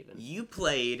that even. You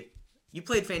played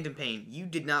Phantom Pain. You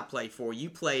did not play 4. You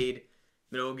played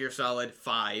Metal Gear Solid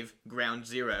 5 Ground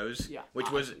Zeroes. Yeah.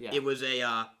 Which was it was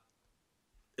a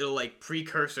it'll like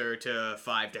precursor to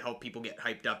 5 to help people get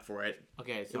hyped up for it.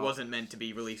 Okay, so it wasn't meant to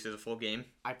be released as a full game.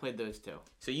 I played those 2.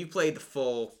 So you played the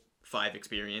full 5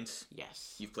 experience.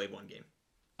 Yes. You've played 1 game.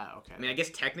 Oh, okay. I mean, I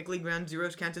guess technically Ground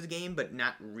Zeroes counts as a game, but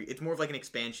not. It's more of like an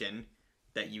expansion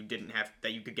that you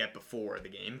could get before the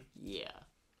game. Yeah.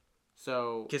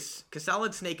 So. Because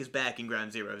Solid Snake is back in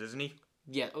Ground Zeroes, isn't he?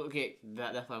 Yeah. Okay.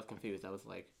 That's why I was confused. I was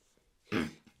like,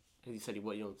 he said you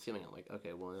don't see me. I'm like,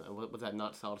 okay. Well, was that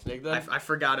not Solid Snake then? I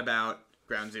forgot about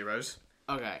Ground Zeroes.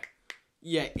 Okay.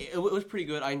 Yeah, it was pretty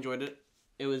good. I enjoyed it.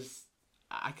 It was.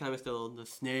 I kind of missed the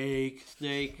snake.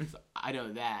 I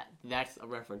know that. That's a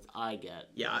reference I get.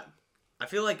 Yeah, I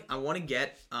feel like I want to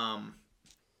get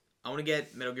Metal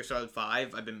Gear Solid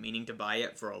 5. I've been meaning to buy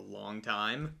it for a long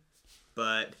time,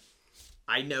 but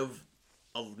I do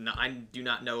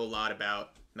not know a lot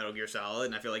about Metal Gear Solid,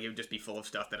 and I feel like it would just be full of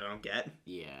stuff that I don't get.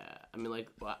 Yeah, I mean, like,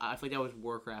 I feel like that was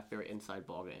Warcraft, very inside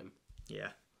ballgame. Yeah.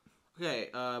 Okay,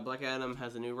 Black Adam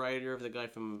has a new writer, the guy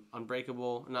from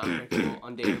Undateable,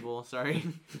 sorry.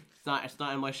 It's not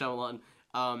M. Night Shyamalan.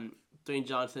 Dwayne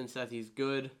Johnson says he's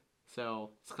good,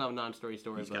 so it's kind of a non-story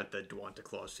story. He's got the Dwanta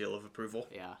Claus seal of approval.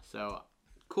 Yeah, so,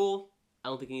 cool. I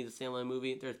don't think he needs a standalone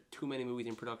movie. There's too many movies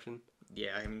in production.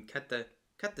 Yeah, I mean, cut the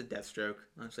Deathstroke.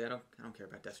 Honestly, I don't care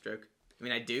about Deathstroke. I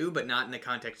mean, I do, but not in the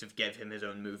context of give him his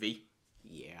own movie.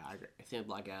 Yeah, I think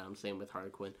Black Adam, same with Harley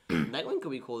Quinn. Nightwing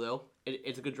could be cool, though.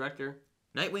 It's a good director.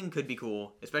 Nightwing could be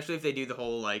cool, especially if they do the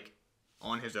whole, like,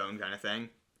 on his own kind of thing,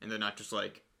 and they're not just,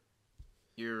 like,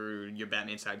 your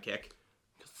Batman sidekick.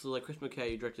 So, like, Chris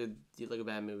McKay directed the Lego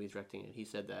Batman movie, he's directing it. He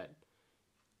said that,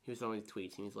 he was on his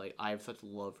tweets, and he's like, I have such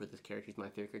love for this character. He's my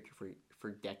favorite character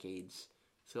for decades.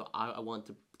 So I want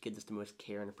to kids just the most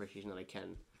care and appreciation that I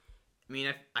can. I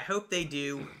mean, I hope they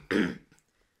do.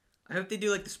 I hope they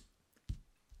do like this.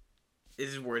 This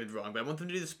is worded wrong, but I want them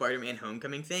to do the Spider-Man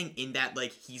Homecoming thing in that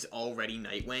like he's already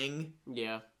Nightwing.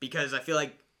 Yeah. Because I feel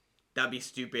like that'd be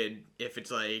stupid if it's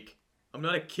like I'm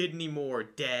not a kid anymore,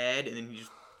 Dad, and then he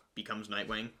just becomes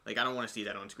Nightwing. Like I don't want to see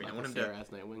that on screen. Like I want him to as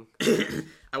Nightwing.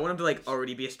 I want him to like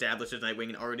already be established as Nightwing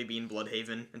and already be in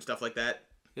Bloodhaven and stuff like that.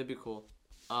 That'd be cool.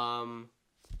 I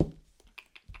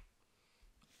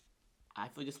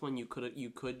feel like this one you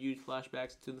could use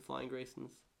flashbacks to the Flying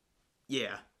Graysons.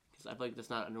 Yeah. Because I feel like that's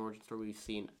not an origin story we've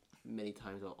seen many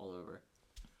times all over.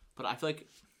 But I feel like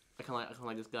I kind of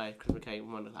like this guy, Chris McKay.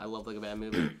 One I love like a bad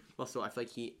movie. Also, I feel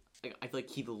like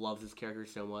he loves his character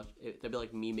so much. That'd be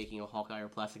like me making a Hawkeye or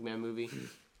Plastic Man movie,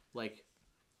 like,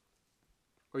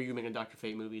 or you making a Dr.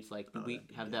 Fate movie. It's like we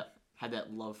have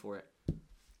that love for it.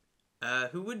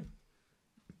 Who would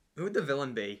the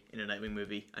villain be in a Nightwing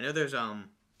movie? I know there's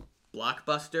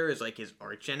Blockbuster is like his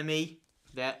arch enemy.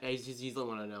 That he's the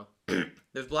one I know.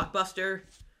 There's Blockbuster.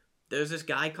 There's this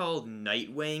guy called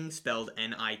Nightwing, spelled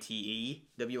Nitewing.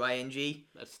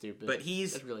 That's stupid. But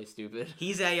that's really stupid.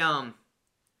 He's a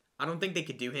I don't think they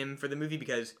could do him for the movie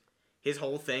because his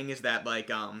whole thing is that like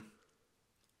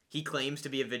he claims to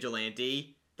be a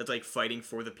vigilante that's like fighting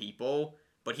for the people,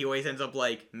 but he always ends up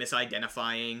like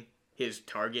misidentifying his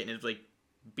target and is like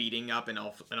beating up and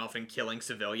often killing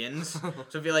civilians.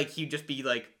 So I feel like he'd just be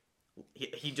like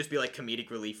comedic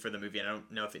relief for the movie, and I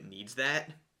don't know if it needs that.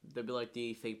 They'd be like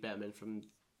the fake Batman from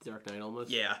Dark Knight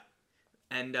almost. Yeah.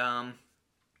 And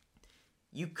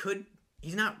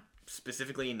he's not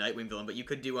specifically a Nightwing villain, but you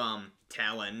could do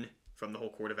Talon from the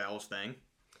whole Court of Owls thing.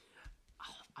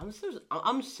 I'm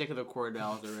sick of the Court of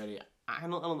Owls already. I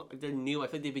don't. They're new. I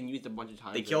think they've been used a bunch of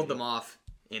times. They killed them off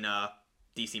in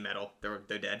DC Metal. They're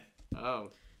dead. Oh.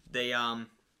 They I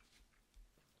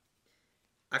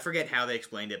forget how they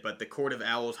explained it, but the Court of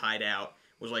Owls hideout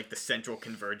was like the central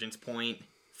convergence point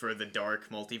for the dark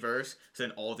multiverse. So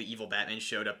then all the evil Batman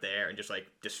showed up there and just like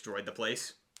destroyed the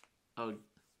place. Oh,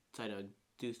 side note.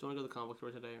 Do you still want to go to the comic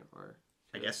store today, or?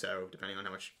 I guess so, depending on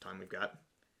how much time we've got.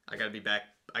 I gotta be back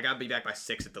by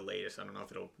 6 at the latest. I don't know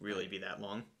if it'll really be that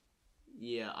long.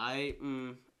 Yeah, I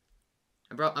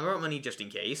brought money just in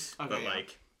case, okay, but yeah.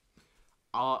 like,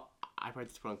 I probably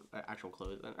just put on actual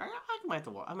clothes, and I might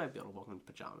be able to walk in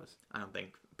pajamas. I don't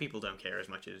think people don't care as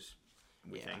much as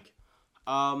we think.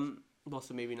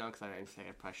 Also maybe not because I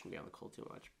probably shouldn't be on the cold too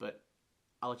much, but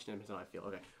I'll let you know how I feel.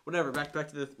 Okay, whatever. Back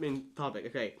to the main topic.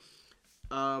 Okay,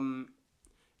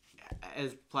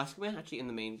 is Plastic Man actually in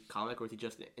the main comic, or is he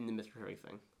just in the Mr. Hurry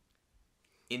thing?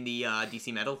 In the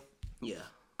DC Metal? Yeah.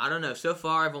 I don't know. So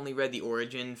far, I've only read the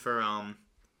origin for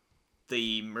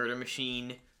the Murder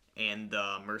Machine and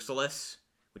the Merciless,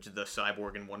 which is the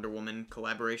Cyborg and Wonder Woman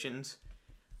collaborations.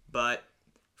 But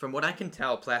from what I can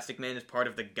tell, Plastic Man is part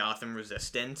of the Gotham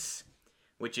Resistance,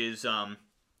 which is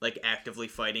like actively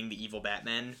fighting the evil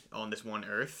Batman on this one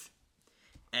Earth.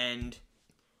 And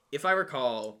if I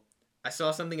recall, I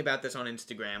saw something about this on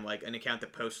Instagram, like an account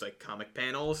that posts like comic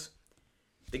panels.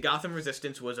 The Gotham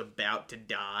Resistance was about to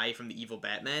die from the evil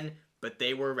Batman, but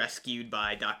they were rescued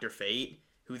by Dr. Fate,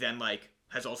 who then like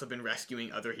has also been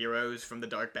rescuing other heroes from the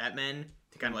Dark Batman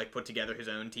to kind of like put together his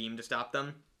own team to stop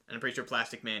them. And I'm pretty sure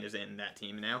Plastic Man is in that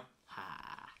team now.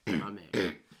 Ha, my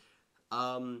man.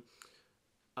 I'm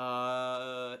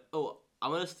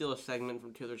gonna steal a segment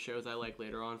from two other shows I like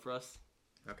later on for us.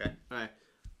 Okay. Alright.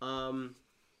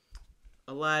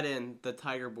 Aladdin, the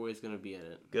Tiger Boy is gonna be in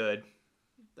it. Good.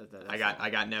 I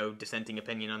got no dissenting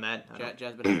opinion on that.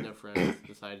 Jasmine has no friends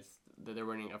besides that they're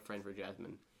running a friend for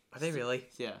Jasmine. Are they really?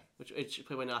 Yeah, which it's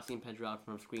played by Nassim Pedrad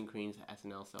from Screen Queens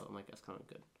SNL. So I'm like, that's kind of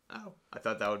good. Oh, I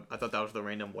thought that was the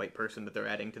random white person that they're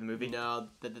adding to the movie. No,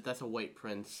 that's a white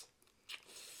prince.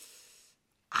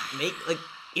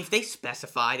 If they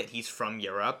specify that he's from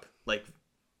Europe, like,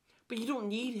 but you don't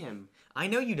need him. I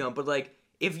know you don't, but like,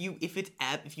 if you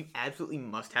absolutely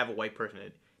must have a white person in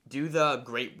it, do the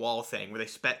Great Wall thing where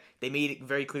they made it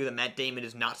very clear that Matt Damon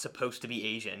is not supposed to be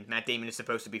Asian. Matt Damon is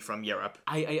supposed to be from Europe.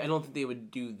 I don't think they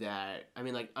would do that. I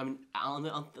don't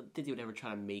think they would ever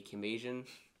try to make him Asian,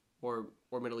 or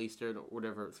Middle Eastern or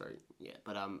whatever. Sorry, yeah,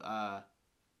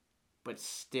 but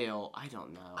still, I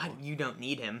don't know. You don't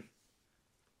need him.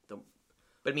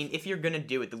 But I mean, if you're gonna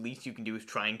do it, the least you can do is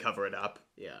try and cover it up.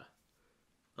 Yeah.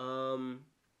 The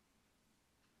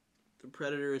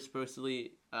Predator is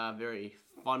supposedly very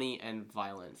funny and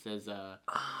violent, says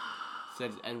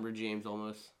Edward James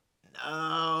almost.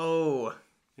 No.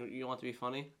 You want to be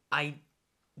funny? I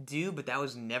do, but that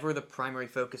was never the primary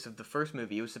focus of the first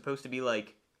movie. It was supposed to be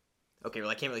like, okay, well,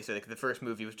 I can't really say that 'cause the first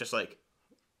movie was just like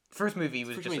First movie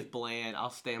was First just movie's like, bland. I'll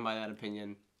stand by that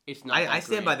opinion. It's not. I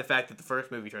stand by great. the fact that the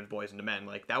first movie turns boys into men.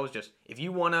 Like that was just if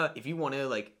you wanna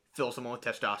like fill someone with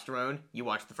testosterone, you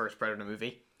watch the first Predator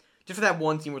movie. Just for that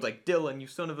one scene where it's like Dylan, you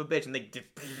son of a bitch, and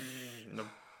and the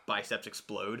biceps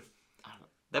explode.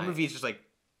 That movie is just like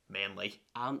manly.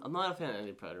 I'm not a fan of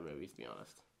any Predator movies, to be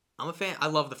honest. I'm a fan. I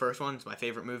love the first one. It's my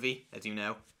favorite movie, as you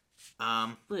know.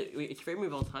 Wait, it's your favorite movie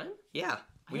of all time? Yeah,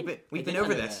 we've I been did over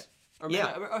not know this. that. Or maybe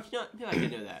Yeah. maybe I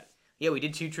did know that. Yeah, we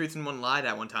did 2 Truths and 1 Lie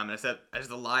that one time, and I said, as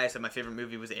the lie, I said my favorite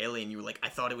movie was Alien. You were like, I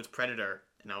thought it was Predator,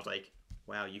 and I was like,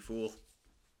 wow, you fool.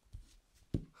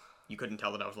 You couldn't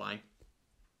tell that I was lying.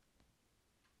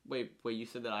 Wait, you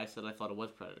said that I said I thought it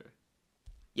was Predator.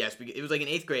 Yes, it was like in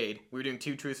 8th grade. We were doing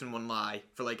 2 Truths and 1 Lie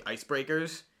for like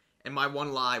icebreakers, and my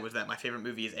one lie was that my favorite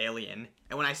movie is Alien.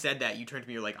 And when I said that, you turned to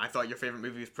me, you're like, I thought your favorite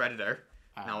movie was Predator,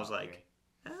 and I was like, okay.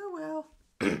 oh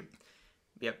well.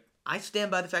 Yep. I stand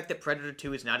by the fact that Predator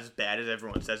 2 is not as bad as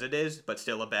everyone says it is, but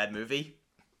still a bad movie.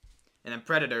 And then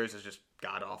Predators is just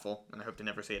god awful, and I hope to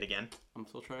never see it again. I'm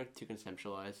still trying to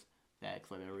conceptualize that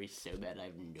because my memory's so bad I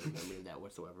have no memory of that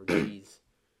whatsoever. Jeez.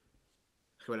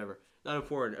 Whatever. Not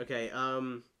important. Okay. I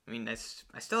mean,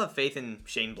 I still have faith in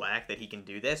Shane Black that he can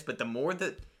do this, but the more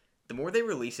they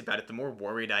release about it, the more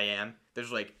worried I am.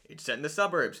 There's like, it's set in the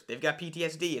suburbs. They've got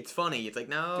PTSD. It's funny. It's like,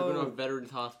 no. They're going to a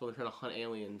veterans hospital and trying to hunt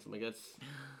aliens. I'm like,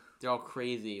 they're all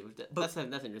crazy. That's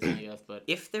interesting, I guess. But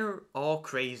if they're all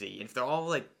crazy, and if they're all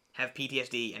like have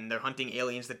PTSD and they're hunting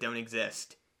aliens that don't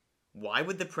exist, why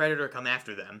would the Predator come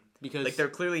after them? because Like they're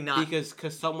clearly not. because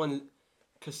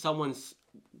someone's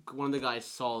one of the guys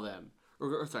saw them,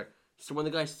 or sorry, so one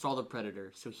of the guys saw the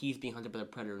Predator, so he's being hunted by the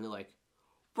Predator, and they're like,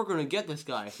 we're gonna get this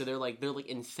guy. So they're like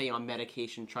insane on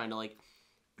medication, trying to like.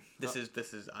 This is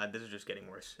just getting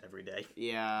worse every day.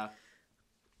 Yeah.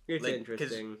 It's Like, 'cause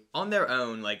interesting. on their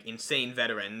own, like insane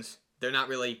veterans, they're not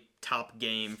really top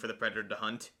game for the Predator to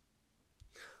hunt.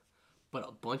 But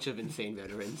a bunch of insane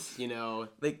veterans, you know.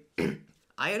 Like,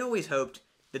 I had always hoped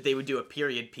that they would do a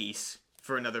period piece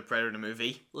for another Predator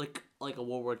movie. Like a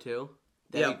World War II.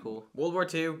 That'd be cool. World War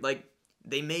II. Like,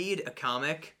 they made a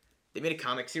comic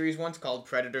series once called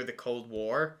Predator: The Cold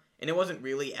War, and it wasn't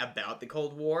really about the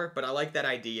Cold War, but I like that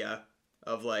idea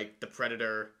of like the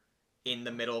Predator in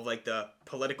the middle of like the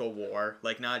political war,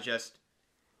 like not just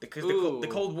because the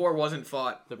Cold War wasn't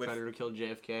fought. The Predator killed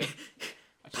JFK.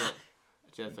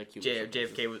 That's like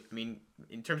JFK was. I mean,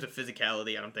 in terms of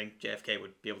physicality, I don't think JFK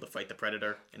would be able to fight the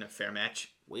Predator in a fair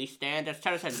match. We stand as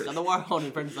terrorists in the war, and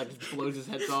the Predator like just blows his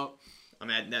head off. I'm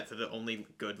adding that to the only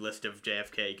good list of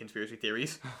JFK conspiracy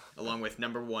theories, along with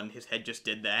number 1, his head just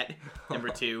did that. Number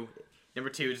 2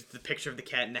 is the picture of the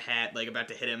cat in the hat, like about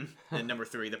to hit him. And number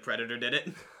 3, the Predator did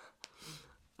it.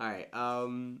 All right.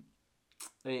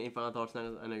 Any final thoughts? I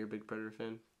know you're a big Predator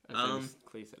fan.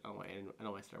 Please, I don't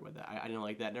want to start with that. I didn't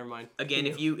like that. Never mind. Again,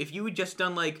 if you had just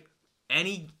done like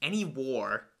any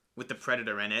war with the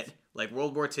Predator in it, like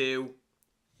World War II,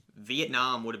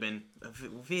 Vietnam would have been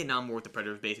Vietnam War with the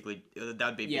Predator. Basically, that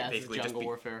would be basically jungle just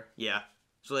warfare. Yeah.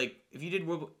 So like, if you did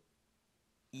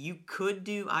you could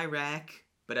do Iraq,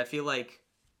 but I feel like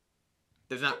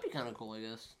That'd be kind of cool, I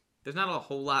guess. There's not a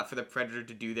whole lot for the Predator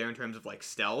to do there in terms of like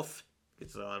stealth.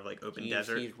 It's a lot of like open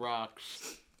desert.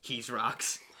 Keys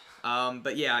rocks.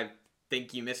 But yeah, I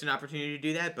think you missed an opportunity to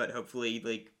do that. But hopefully,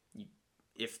 like,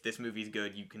 if this movie's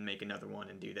good, you can make another one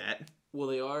and do that. Well,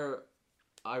 they are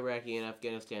Iraqi and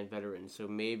Afghanistan veterans, so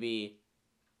maybe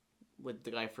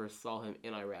the guy first saw him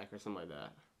in Iraq or something like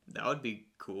that. That would be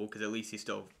cool because at least he's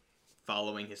still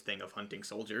following his thing of hunting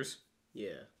soldiers.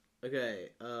 Yeah. Okay.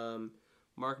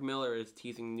 Mark Miller is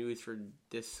teasing news for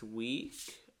this week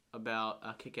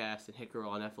about Kick-Ass and Hit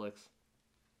Girl on Netflix.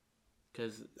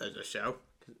 Because There's a show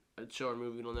a show or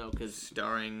movie, we don't know. Because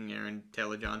starring Aaron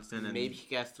Taylor Johnson and maybe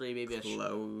Kick-Ass 3, maybe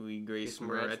Chloe Grace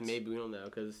Moretz. Maybe we don't know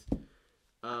because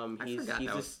he's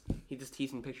just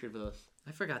teasing pictures with us.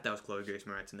 I forgot that was Chloe Grace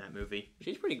Moretz in that movie.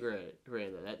 She's pretty great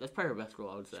in that. That's probably her best role,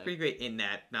 I would say. She's pretty great in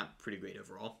that, not pretty great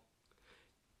overall.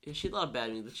 Yeah, she had a lot of bad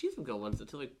movies, but she's some good ones.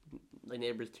 Until like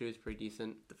Neighbors 2 is pretty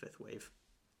decent. The Fifth Wave.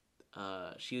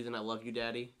 She was in I Love You,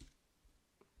 Daddy.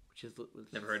 Which is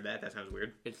Never heard that. That sounds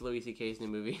weird. It's Louis C.K.'s new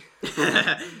movie.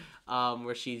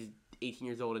 Where she's 18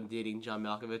 years old and dating John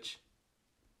Malkovich.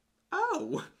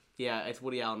 Oh! Yeah, it's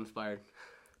Woody Allen inspired.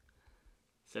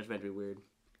 So it's meant to be weird.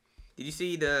 Did you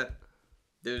see Charlie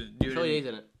Day's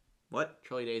in it. What?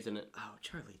 Charlie Day's in it. Oh,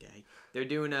 Charlie Day. They're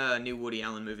doing a new Woody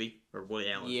Allen movie. Or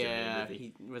Woody Allen's doing a movie.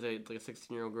 He was like a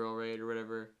 16-year-old girl, right? Or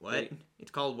whatever. What? Right?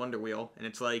 It's called Wonder Wheel, and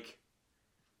it's like...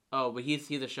 Oh, but he's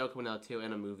a show coming out too,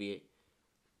 and a movie.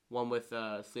 One with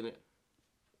Selena...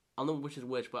 I don't know which is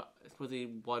which, but it's supposed to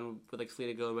be one with like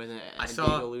Selena Gomez and saw-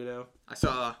 Diego Luna. I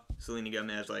saw Selena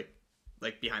Gomez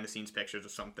like behind the scenes pictures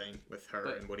of something with her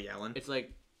But and Woody Allen. It's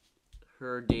like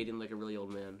her dating like a really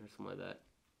old man or something like that.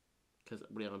 Because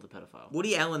Woody Allen's a pedophile.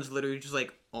 Woody Allen's literally just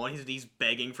like on his knees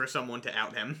begging for someone to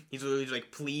out him. He's literally just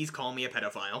like, please call me a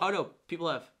pedophile. Oh no, people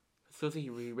have. So he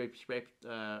raped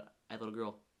a little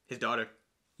girl. His daughter.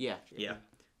 Yeah. Yeah.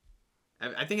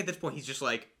 I think at this point he's just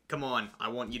like, come on, I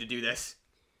want you to do this.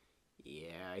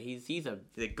 Yeah, he's a.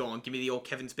 He's like, go on, give me the old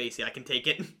Kevin Spacey, I can take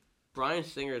it. Bryan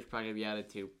Singer is probably gonna be added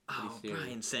too. Oh, Soon.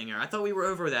 Bryan Singer. I thought we were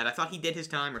over that. I thought he did his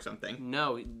time or something.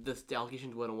 No, the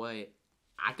allegations went away.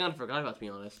 I kind of forgot about it, to be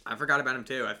honest. I forgot about him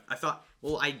too. I thought,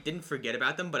 well, I didn't forget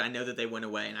about them, but I know that they went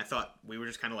away, and I thought we were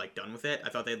just kind of like done with it. I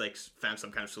thought they'd like found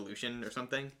some kind of solution or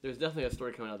something. There's definitely a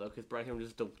story coming out though, because Bryan Singer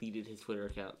just deleted his Twitter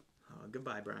account. Oh,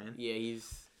 goodbye, Brian. Yeah,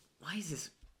 he's. Why is this?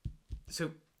 So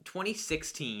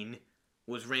 2016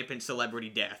 was rampant celebrity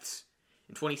deaths,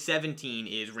 and 2017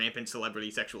 is rampant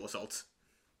celebrity sexual assaults.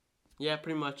 Yeah,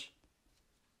 pretty much.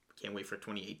 Can't wait for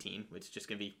 2018, which is just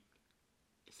gonna be.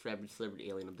 Celebrity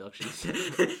alien abductions.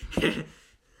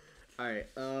 Alright,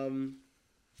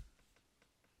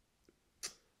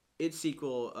 its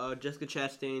sequel, Jessica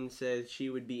Chastain says she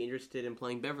would be interested in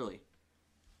playing Beverly.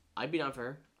 I'd be down for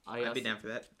her. I'd be down for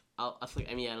that. I'll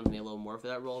like Amy Adams maybe a little more for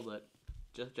that role, but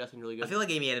Chastain's really good. I feel like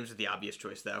Amy Adams is the obvious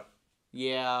choice, though.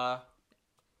 Yeah.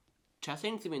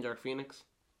 Chastain's gonna be in Dark Phoenix.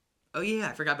 Oh yeah,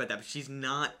 I forgot about that, but she's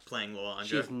not playing Lalandra.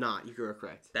 She's not, you're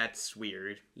correct. That's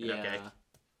weird. Yeah. Okay.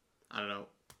 I don't know.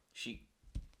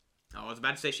 I was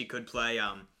about to say she could play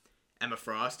Emma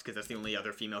Frost, because that's the only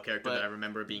other female character But that I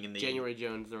remember being in the... January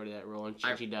Jones already that role, and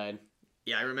she died.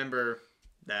 Yeah, I remember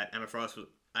that Emma Frost was...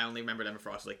 I only remembered Emma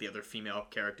Frost as like the other female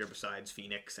character besides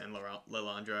Phoenix and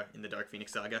Lilandra in the Dark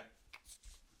Phoenix saga.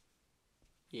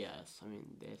 Yes, I mean,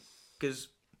 Because...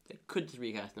 They could just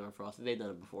recast Emma Frost. They've done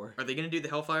it before. Are they going to do the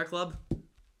Hellfire Club?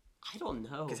 I don't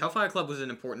know. Because Hellfire Club was an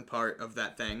important part of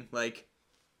that thing. Like,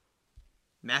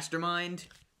 Mastermind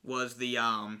was the,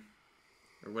 or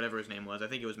whatever his name was. I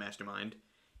think it was Mastermind.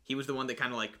 He was the one that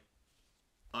kind of, like,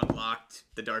 unlocked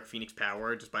the Dark Phoenix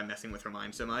power just by messing with her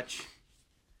mind so much.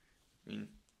 I mean,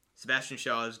 Sebastian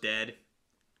Shaw is dead.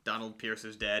 Donald Pierce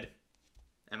is dead.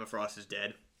 Emma Frost is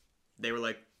dead. They were,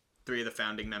 like, 3 of the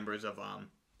founding members of,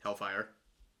 Hellfire.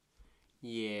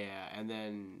 Yeah, and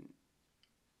then...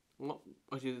 Well,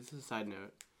 actually, this is a side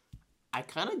note. I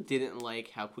kind of didn't like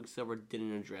how Quicksilver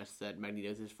didn't address that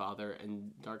Magneto's his father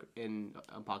in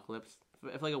Apocalypse.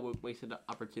 I feel like a wasted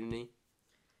opportunity.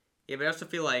 Yeah, but I also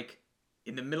feel like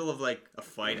in the middle of like a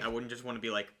fight, I wouldn't just want to be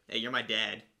like, "Hey, you're my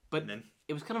dad." But and then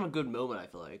it was kind of a good moment. I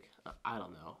feel like I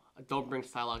don't know. Don't bring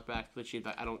Psylocke back, but she's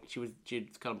kind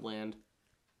of bland.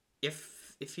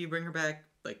 If you bring her back,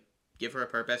 like give her a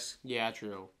purpose. Yeah,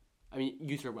 true. I mean,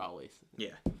 use her well at least.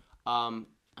 Yeah.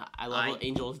 I love how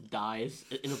Angel dies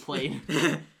in a plane.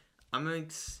 I'm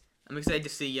excited to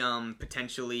see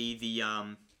potentially the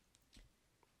I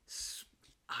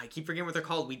keep forgetting what they're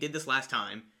called. We did this last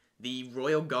time. The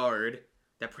Royal Guard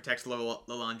that protects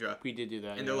Lilandra. We did do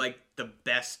that. And they're like the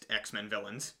best X-Men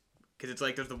villains. Because it's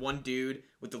like there's the one dude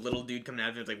with the little dude coming out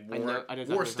of it. It's like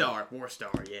War Star,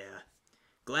 yeah.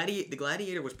 The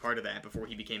Gladiator was part of that before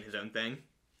he became his own thing.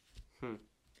 And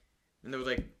there was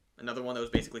like another one that was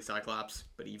basically Cyclops,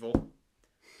 but evil.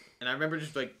 And I remember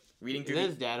just like reading through. Is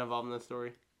his dad involved in that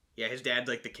story? Yeah, his dad's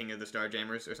like the king of the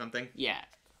Starjammers or something. Yeah.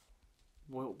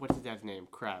 What's his dad's name?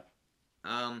 Crap.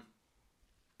 Oh,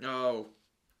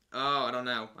 I don't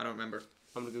know. I don't remember.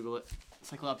 I'm gonna Google it.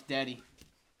 Cyclops' daddy.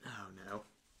 Oh no.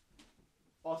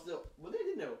 Also, what I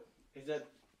didn't know is that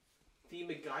the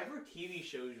MacGyver TV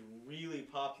show is really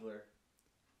popular.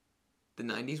 The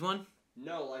 90s one?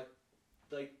 No, like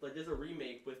there's a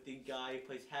remake with the guy who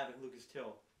plays Havoc, Lucas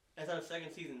Till. It's on a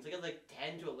second season. It's like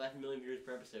 10 to 11 million views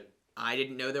per episode. I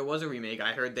didn't know there was a remake.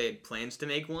 I heard they had plans to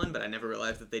make one, but I never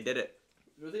realized that they did it.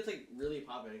 It's like really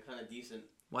popular and kind of decent.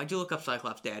 Why'd you look up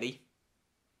Cyclops' daddy?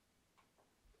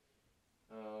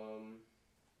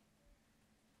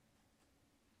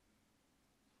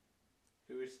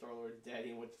 Who is Star-Lord's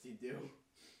daddy and what does he do?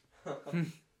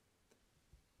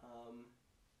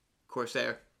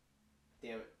 Corsair.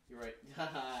 Damn it, you're right.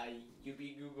 Haha, you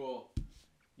beat Google.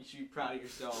 You should be proud of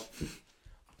yourself.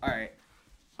 Alright.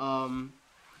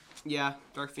 Yeah,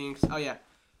 Dark Phoenix. Oh, yeah.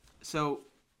 So,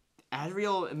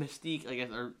 Azrael and Mystique, I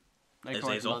guess, are...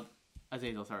 Azazel.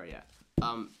 Azazel, sorry, yeah.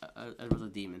 Azrael's a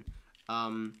demon.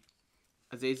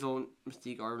 Azazel and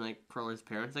Mystique are, like, Crawler's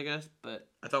parents, I guess, but...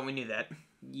 I thought we knew that.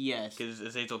 Yes. Because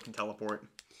Azazel can teleport.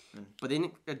 But they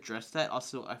didn't address that.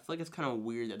 Also, I feel like it's kind of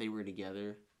weird that they were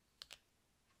together.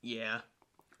 Yeah.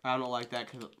 I don't like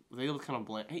that because they look kind of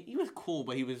bland. He was cool,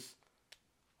 but he was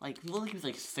like he looked like he was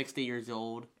like 60 years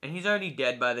old. And he's already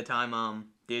dead by the time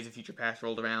Days of Future Past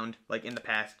rolled around, like in the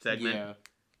past segment. Yeah.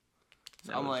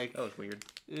 So That was weird.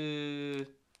 Wait,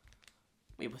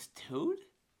 was Toad?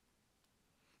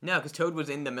 No, because Toad was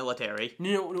in the military.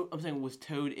 No, I'm saying was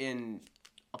Toad in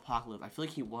Apocalypse? I feel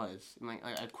like he was in like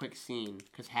a quick scene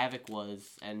because Havoc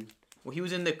was, and Well, he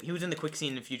was in the quick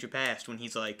scene in Future Past when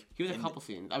he's like. he was a couple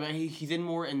scenes. I mean, he's in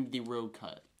more in the road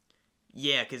cut.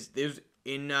 Yeah, because there's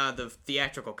in the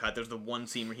theatrical cut. There's the one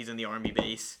scene where he's in the army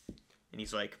base, and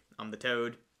he's like, "I'm the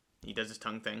Toad." He does his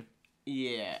tongue thing.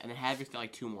 Yeah, and then Havoc's got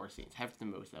like 2 more scenes. Havoc's the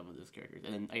most out of those characters,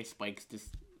 and then I guess Spike's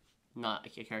just not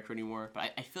a character anymore.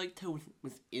 But I feel like Toad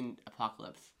was in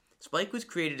Apocalypse. Spike was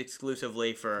created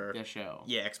exclusively for The show.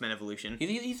 Yeah, X-Men Evolution.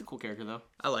 He's a cool character though.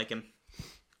 I like him.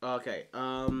 Okay. We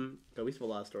have a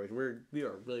lot of stories. We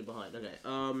are really behind. Okay.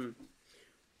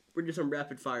 We're doing some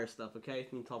rapid fire stuff. Okay. We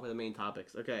can talk about the main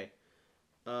topics. Okay.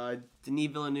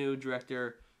 Denis Villeneuve,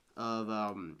 director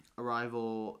of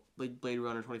Arrival, Blade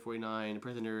Runner 2049,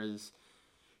 Prisoners.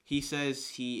 He says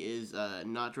he is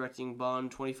not directing Bond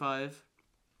 25.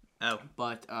 Oh.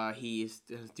 But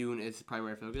Dune is his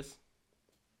primary focus.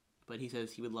 But he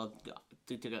says he would love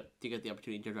to get the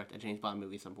opportunity to direct a James Bond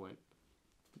movie at some point.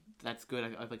 That's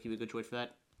good. I think he'd be a good choice for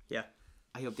that. Yeah.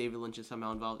 I hope David Lynch is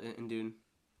somehow involved in Dune,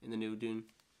 in the new Dune.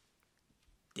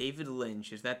 David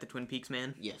Lynch, is that the Twin Peaks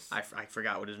man? Yes. I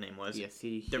forgot what his name was. Yes,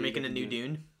 They're making a new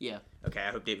Dune? Yeah. Okay,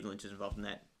 I hope David Lynch is involved in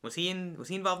that. Was he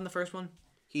involved in the first one?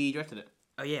 He directed it.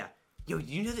 Oh yeah. Yo, did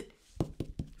you know that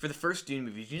for the first Dune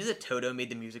movie, did you know that Toto made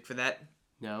the music for that?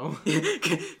 No.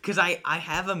 Because I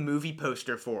have a movie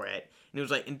poster for it, and it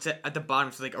was like at the bottom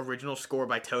it's like original score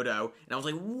by Toto, and I was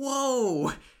like,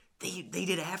 whoa, they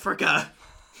did Africa.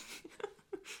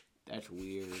 That's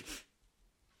weird.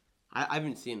 I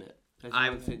haven't seen it. It's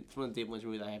one of the David Lynch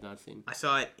movies I have not seen. I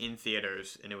saw it in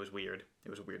theaters, and it was weird. It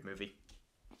was a weird movie,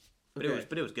 but Okay.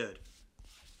 it was good.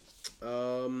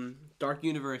 Dark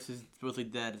Universe is supposedly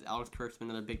dead as Alex Kurtzman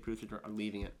and other big producers are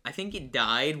leaving it. I think it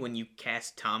died when you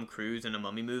cast Tom Cruise in a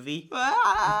Mummy movie.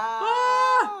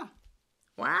 Ah!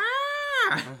 Wow.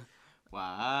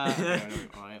 Wow. No.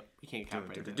 You can't get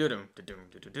copyrighted. You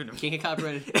can't get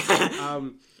copyrighted.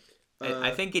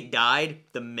 I think it died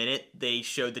the minute they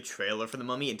showed the trailer for the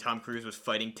Mummy and Tom Cruise was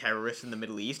fighting terrorists in the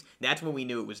Middle East. That's when we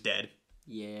knew it was dead.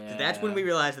 Yeah. That's when we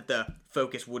realized that the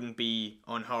focus wouldn't be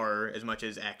on horror as much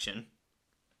as action.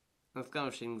 That's kind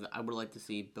of shame that I would like to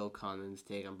see Bill Condon's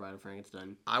take on Bride of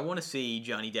Frankenstein. I want to see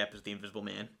Johnny Depp as the Invisible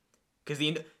Man. Because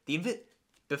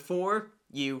before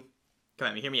you come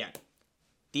at me, hear me out.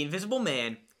 The Invisible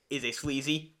Man is a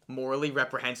sleazy, morally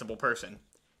reprehensible person.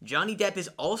 Johnny Depp is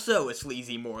also a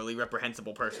sleazy, morally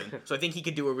reprehensible person. So I think he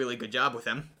could do a really good job with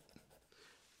him.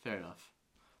 Fair enough.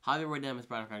 Javier Bardem is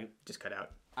Bride of Frankenstein. Just cut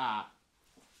out.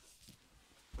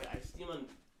 Wait, I've seen him on...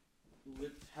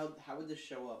 How would this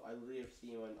show up? I literally have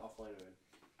seen him on offline mode.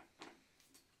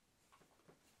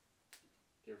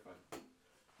 You're fine.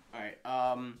 Alright,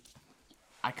 I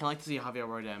kind of like to see Javier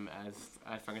Bardem as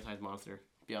Frankenstein's monster,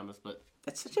 to be honest, but...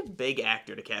 That's such a big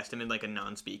actor to cast him in like a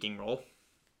non-speaking role.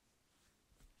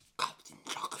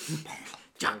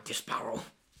 Jack the Sparrow.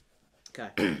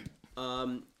 Okay.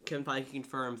 Kevin Feige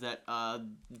confirms that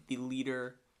the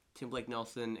leader, Tim Blake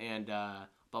Nelson, and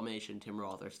Abomination, Tim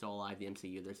Roth, are still alive in the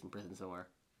MCU. They're in prison somewhere.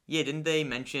 Yeah, didn't they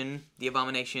mention the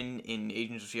Abomination in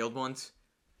Agents of S.H.I.E.L.D. once?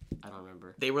 I don't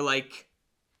remember. They were like...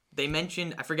 They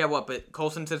mentioned... I forget what, but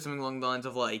Coulson said something along the lines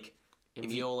of like...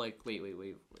 Emil,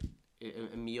 wait.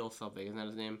 Emil something, isn't that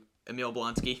his name? Emil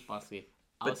Blonsky. Blonsky.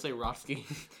 I would say Rotsky.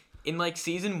 In like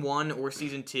season 1 or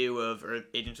season 2 of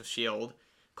Agents of S.H.I.E.L.D.,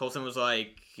 Coulson was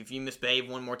like, if you misbehave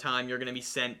one more time, you're going to be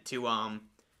sent to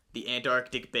the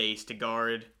Antarctic base to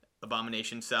guard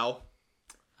Abomination's cell.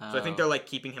 So I think they're like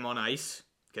keeping him on ice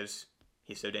because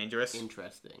he's so dangerous.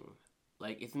 Interesting.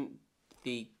 Like, isn't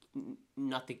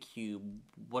not the cube?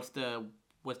 What's the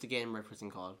gamma ray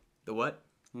prison called? The what?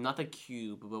 Not the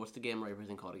cube, but what's the gamma ray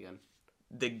prison called again?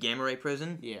 The Gamma Ray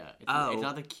Prison? Yeah. It's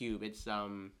not the cube. It's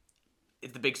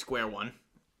It's the big square one.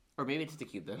 Or maybe it's the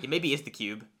cube then. It maybe is the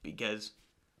cube because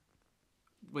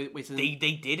Wait. So they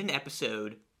did an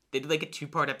episode. They did like a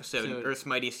 2-part episode, Earth's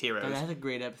Mightiest Heroes. That's a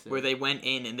great episode. Where they went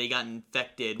in and they got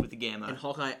infected with the gamma. And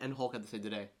Hulk had to say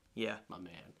today. Yeah. My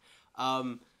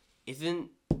man. Then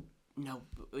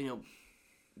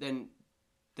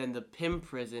the Pym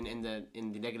prison in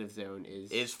the negative zone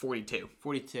is 42.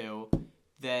 42.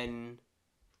 Then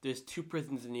there's 2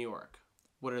 prisons in New York.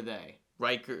 What are they?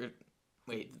 Riker.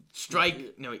 Wait,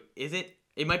 Strike. No, wait, is it?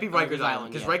 It might be Rikers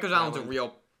Island because yeah. Rikers Island's a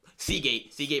real.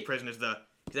 Seagate. Seagate prison is the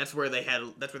That's where they had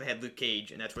Luke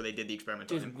Cage, and that's where they did the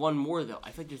experiment on There's him. one more though.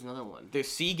 I think there's another one. There's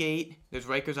Seagate. There's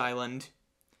Rikers Island.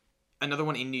 Another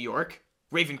one in New York,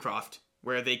 Ravencroft,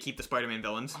 where they keep the Spider-Man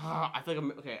villains. I think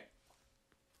I'm okay.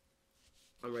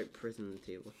 I'll write prison on the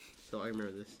table, so I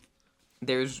remember this.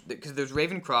 There's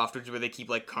Ravencroft, which is where they keep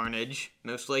like Carnage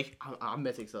mostly. I'm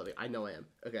missing something. I know I am.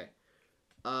 Okay.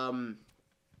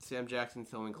 Sam Jackson's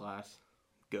filming Glass.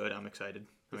 Good. I'm excited.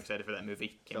 I'm excited for that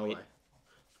movie. Can't So wait.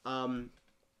 am I.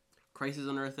 Crisis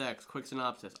on Earth X. Quick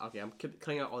synopsis. Okay, I'm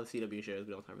cutting out all the CW shows.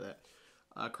 We don't have that.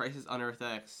 Crisis on Earth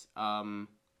X.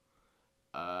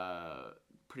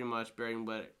 Pretty much Barry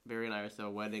and Iris are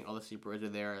wedding. All the superheroes are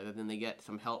there, and then they get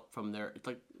some help from their. It's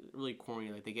like really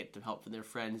corny. Like they get some help from their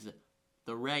friends,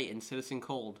 the Ray and Citizen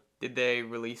Cold. Did they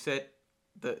release it?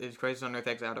 Is Crisis on Earth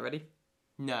X out already?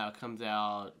 No, it comes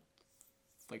out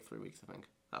like 3 weeks, I think.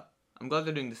 Oh, I'm glad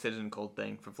they're doing the Citizen Cold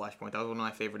thing for Flashpoint. That was one of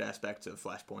my favorite aspects of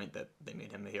Flashpoint, that they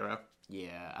made him the hero.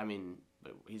 Yeah, I mean,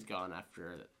 but he's gone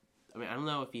after. I mean, I don't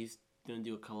know if he's gonna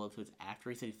do a couple episodes after.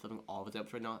 He said he's filming all of his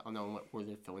episodes right now. I don't know where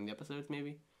they're filming the episodes.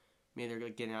 Maybe they're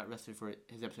like getting out rested for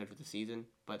his episode for the season.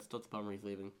 But still, it's a bummer he's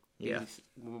leaving. Yeah.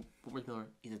 Wilmer Miller,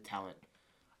 he's a talent.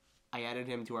 I added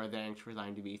him to our thanks for his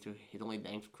IMDb, so his only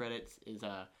thanks credits is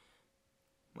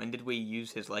When did we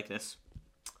use his likeness?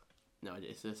 No,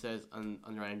 it just says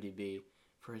under IMDb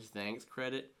for his thanks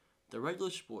credit, the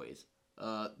Regulish Boys.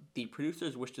 The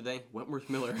producers wish to thank Wentworth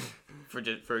Miller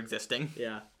for existing.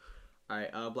 Yeah. All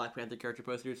right. Black Panther character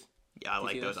posters. Yeah, I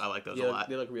like those. I like those a lot.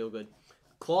 They look real good.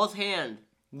 Claw's hand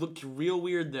looked real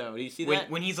weird though. Do you see that?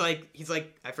 When he's like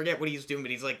I forget what he's doing,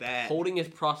 but he's like that. Holding his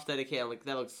prosthetic hand, like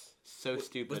that looks so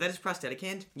stupid. Was that his prosthetic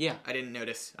hand? Yeah. I didn't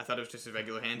notice. I thought it was just his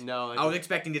regular hand. No. I was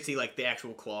expecting to see like the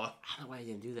actual claw. I don't know why he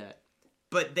didn't do that.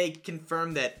 But they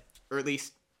confirmed that, or at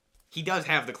least he does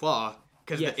have the claw,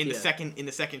 because in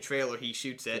the second trailer he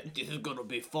shoots it. This is gonna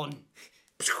be fun.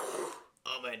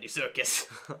 Oh man, the circus.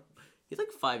 He's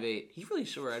like 5'8". He's really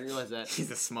short. I didn't realize that. He's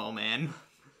a small man.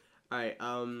 All right.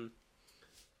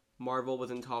 Marvel was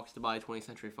in talks to buy 20th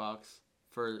Century Fox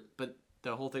but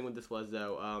the whole thing with this was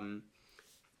though,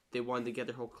 they wanted to get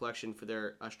their whole collection for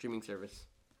their streaming service.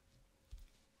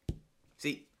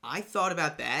 See, I thought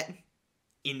about that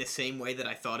in the same way that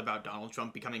I thought about Donald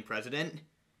Trump becoming president,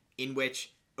 in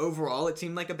which overall it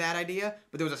seemed like a bad idea,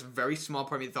 but there was a very small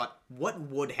part of me that thought, what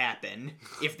would happen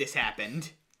if this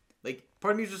happened? Like,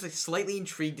 part of me was just like slightly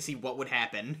intrigued to see what would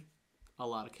happen. A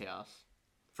lot of chaos.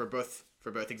 For both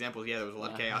examples, yeah, there was a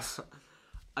lot of chaos.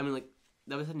 I mean, like,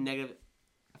 that was a negative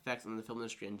effects on the film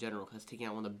industry in general, because taking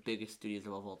out one of the biggest studios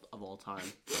of all time.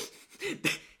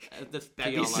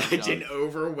 That'd be such an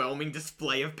overwhelming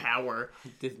display of power.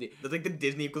 Disney. That's like the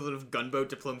Disney equivalent of gunboat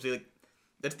diplomacy. Like,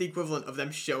 that's the equivalent of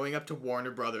them showing up to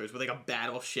Warner Brothers with like a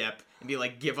battleship and be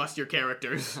like, "Give us your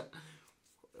characters."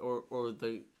 or Walt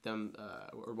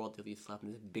Disney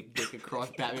slapping his big dick across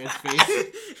Batman's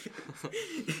face.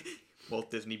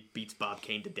 Walt Disney beats Bob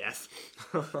Kane to death.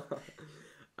 All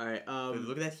right.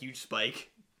 Look at that huge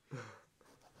spike.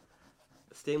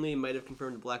 Stan Lee might have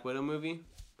confirmed a Black Widow movie,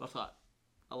 but I thought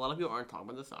a lot of people aren't talking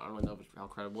about this. I don't really know how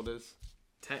credible it is.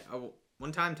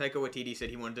 One time, Taika Waititi said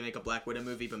he wanted to make a Black Widow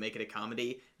movie, but make it a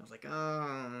comedy. I was like,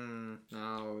 oh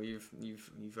no,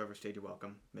 you've overstayed your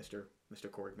welcome, Mr.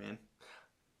 Korgman.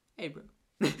 Hey, bro.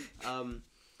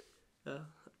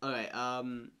 Okay.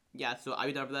 Yeah. So I'd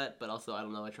be down for that, but also I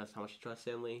don't know. How much I trust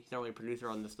Stan Lee. He's not really a producer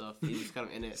on this stuff. He's just kind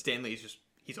of in it. Stan Lee's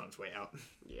he's on his way out.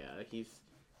 Yeah, he's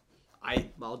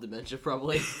mild dementia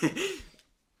probably.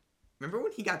 Remember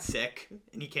when he got sick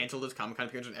and he canceled his Comic-Con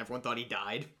appearance and everyone thought he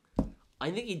died?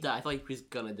 I think he died. I thought he was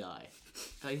gonna die.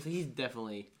 He's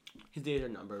definitely, his days are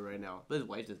numbered right now. But his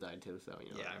wife just died too, so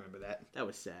you know. Yeah, I remember that. That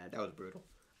was sad. That was brutal.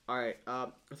 All right.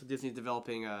 So Disney's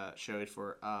developing shows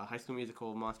for High School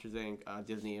Musical, Monsters Inc.,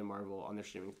 Disney, and Marvel on their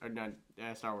streaming. Or not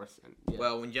Star Wars. And, yeah.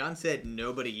 Well, when John said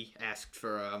nobody asked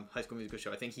for a High School Musical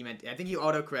show, I think he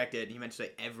auto-corrected. He meant to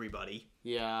say everybody.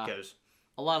 Yeah. Because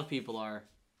a lot of people are.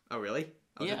 Oh, really?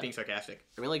 I was Yeah. just being sarcastic.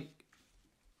 I mean, like,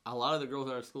 a lot of the girls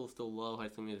in our school still love High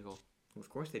School Musical. Well, of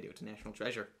course they do. It's a national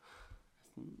treasure.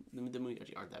 The movies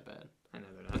actually aren't that bad. I know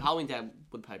they're But not. Halloween Town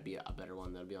would probably be a better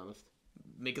one, though, to be honest.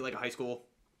 Make it like a high school.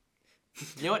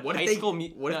 You know what? What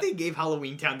if they gave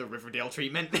Halloween Town the Riverdale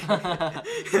treatment?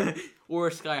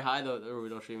 Or Sky High, the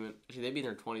Riverdale treatment. Actually, they'd be in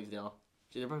their 20s now.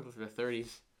 They're probably close to their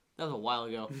 30s. That was a while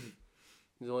ago.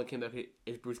 The only came back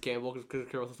is Bruce Campbell, because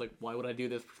Carol was like, why would I do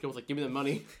this? Bruce Campbell's like, give me the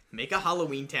money. Make a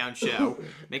Halloween Town show.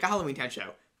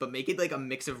 But make it like a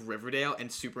mix of Riverdale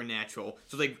and Supernatural.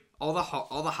 So like all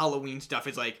the Halloween stuff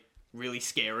is like really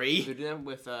scary. They're doing that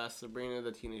with Sabrina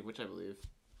the Teenage Witch, I believe.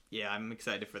 Yeah, I'm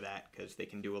excited for that because they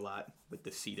can do a lot with the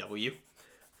CW.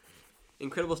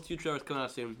 Incredibles 2 trailer's coming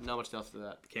out soon. Not much else to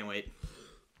that. Can't wait.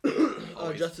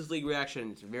 Justice League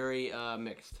reactions. Very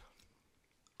mixed.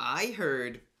 I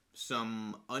heard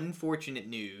some unfortunate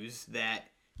news that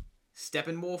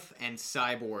Steppenwolf and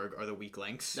Cyborg are the weak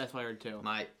links. That's what I heard too.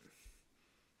 My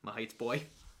Heights boy.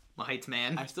 My Heights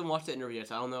man. I still watched the interview,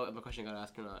 so I don't know if my question got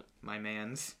asked or not. My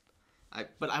mans.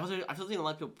 But I still seeing a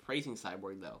lot of people praising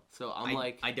Cyborg though. So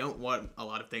I don't want a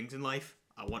lot of things in life.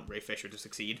 I want Ray Fisher to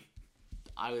succeed.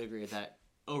 I would agree with that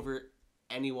over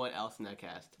anyone else in that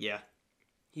cast. Yeah.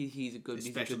 He's a good,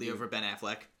 especially over Ben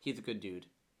Affleck. He's a good dude.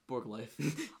 Borg Life.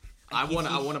 I want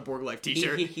a Borg Life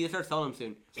T-shirt. He starts selling them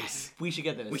soon. Yes, we should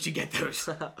get those. We should get those.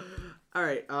 All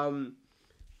right.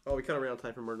 We kind of ran out of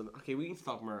time for murder. Okay, we can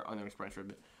talk murder on the Express for a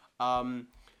bit.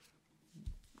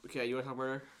 Okay, you want to talk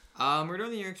murder? Murder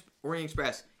on the Orient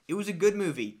Express. It was a good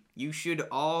movie. You should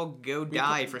all go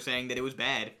die for saying that it was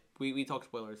bad. We talk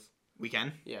spoilers. We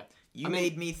can. Yeah. You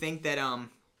made me think that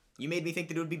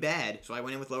it would be bad, so I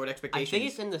went in with lowered expectations. I think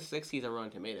it's in the 60s on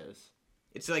Rotten Tomatoes.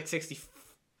 It's like 64.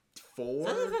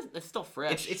 It's still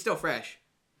fresh. It's still fresh.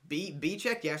 B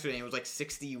checked yesterday and it was like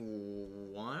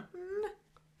 61.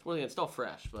 Well, yeah, it's still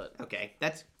fresh, but okay,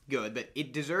 that's good, but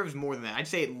it deserves more than that. I'd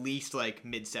say at least like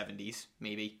mid 70s,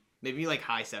 maybe like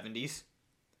high 70s.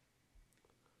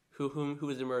 Who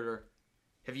was the murderer?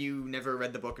 Have you never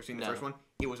read the book or seen the first one?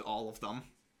 It was all of them.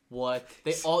 What?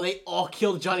 They all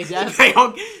killed Johnny Depp?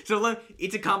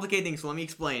 It's a complicated thing, so let me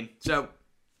explain. So,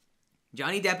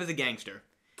 Johnny Depp is a gangster.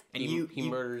 And he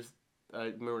murdered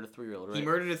a 3-year-old, right? He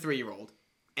murdered a 3-year-old.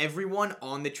 Everyone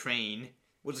on the train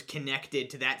was connected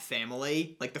to that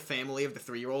family, like the family of the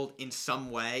 3-year-old, in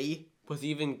some way. Was he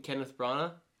even Kenneth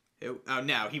Branagh? Oh,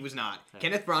 no, he was not. Okay.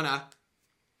 Kenneth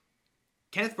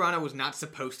Branagh was not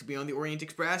supposed to be on the Orient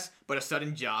Express, but a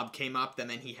sudden job came up, and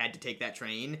then he had to take that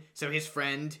train. So his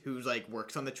friend, who's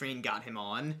works on the train, got him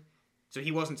on. So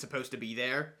he wasn't supposed to be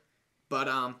there. But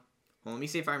well, let me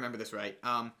see if I remember this right.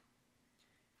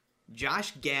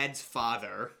 Josh Gad's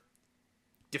father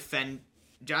took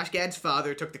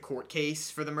the court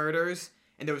case for the murders,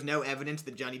 and there was no evidence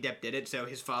that Johnny Depp did it. So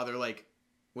his father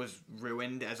was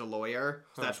ruined as a lawyer.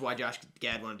 So that's why Josh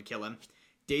Gad wanted to kill him.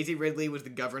 Daisy Ridley was the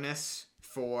governess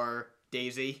for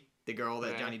Daisy, the girl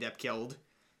that Johnny Depp killed.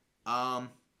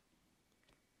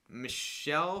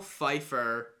 Michelle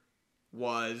Pfeiffer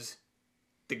was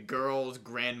the girl's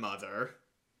grandmother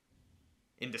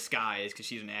in disguise because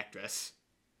she's an actress.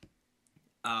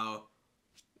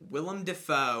 Willem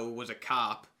Dafoe was a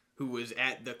cop who was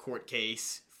at the court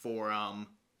case for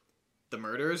the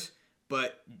murders,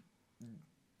 but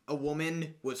a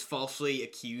woman was falsely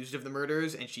accused of the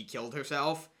murders and she killed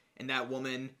herself, and that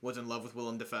woman was in love with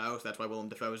Willem Dafoe, so that's why Willem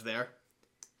Dafoe is there.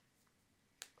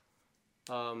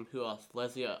 Who else?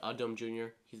 Leslie Odom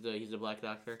Jr. He's the black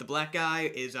doctor. The black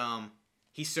guy is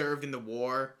he served in the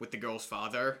war with the girl's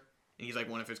father, and he's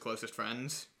one of his closest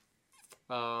friends.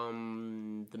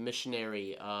 The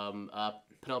missionary,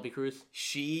 Penelope Cruz.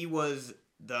 She was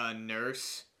the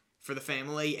nurse for the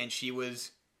family, and she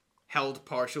was held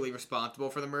partially responsible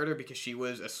for the murder because she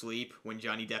was asleep when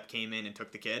Johnny Depp came in and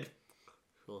took the kid.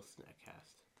 Who else in that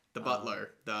cast? The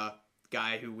butler, the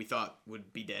guy who we thought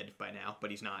would be dead by now,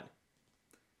 but he's not.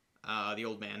 The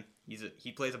old man.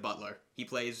 He plays a butler. He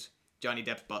plays Johnny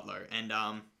Depp's butler, and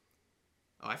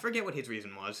I forget what his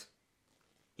reason was.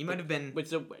 He might have been. Wait,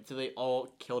 so they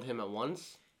all killed him at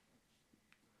once?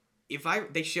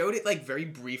 They showed it very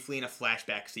briefly in a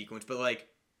flashback sequence, but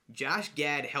Josh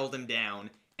Gad held him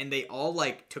down, and they all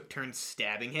took turns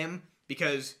stabbing him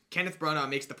because Kenneth Branagh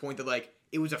makes the point that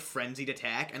it was a frenzied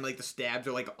attack, and the stabs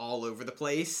are all over the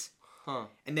place. Huh.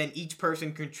 And then each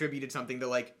person contributed something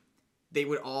that they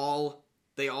all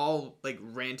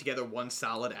ran together one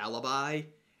solid alibi,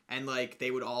 and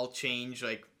they would all change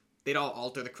they'd all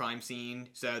alter the crime scene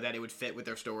so that it would fit with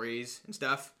their stories and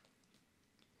stuff.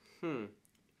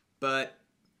 But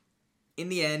in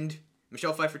the end,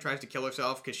 Michelle Pfeiffer tries to kill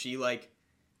herself because she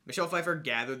Michelle Pfeiffer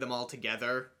gathered them all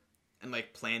together and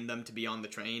planned them to be on the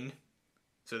train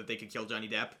so that they could kill Johnny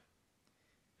Depp.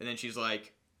 And then she's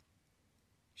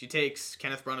she takes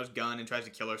Kenneth Branagh's gun and tries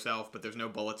to kill herself, but there's no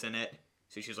bullets in it.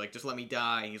 So she's just let me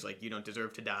die. And he's you don't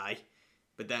deserve to die.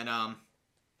 But then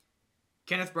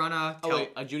Kenneth Branagh...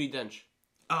 Judi Dench.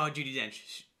 Oh, Judi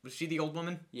Dench. Was she the old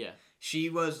woman? Yeah. She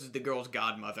was the girl's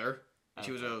godmother.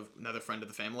 She was another friend of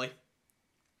the family.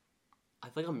 I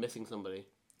think I'm missing somebody.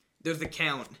 There's the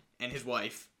Count and his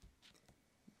wife.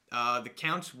 The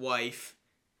Count's wife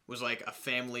was a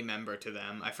family member to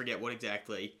them. I forget what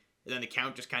exactly. And then the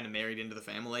Count just kind of married into the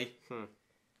family.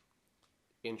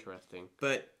 Interesting.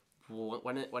 But...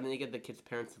 Why didn't they get the kids'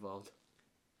 parents involved?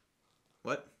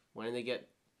 What? Why didn't they get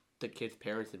the kid's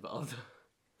parents involved.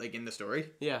 Like in the story.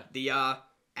 Yeah. The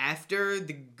after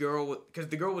the girl, because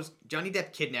the girl was Johnny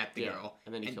Depp kidnapped the girl,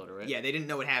 and then he killed her, right? Yeah, they didn't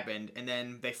know what happened, and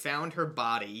then they found her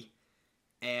body,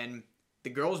 and the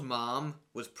girl's mom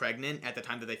was pregnant at the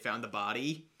time that they found the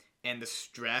body, and the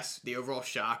stress, the overall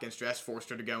shock and stress forced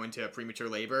her to go into premature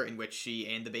labor, in which she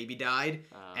and the baby died,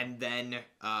 and then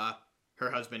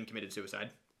her husband committed suicide.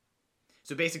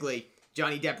 So basically,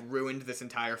 Johnny Depp ruined this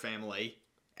entire family,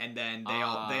 and then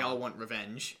they all want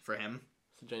revenge for him.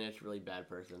 So Johnny Depp's a really bad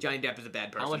person. Johnny Depp is a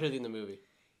bad person. How much is he in the movie?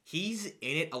 He's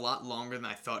in it a lot longer than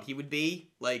I thought he would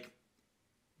be. Like,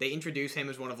 they introduce him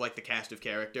as one of, like, the cast of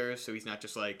characters, so he's not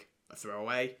just, like, a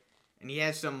throwaway. And he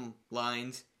has some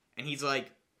lines, and he's,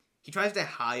 like, he tries to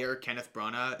hire Kenneth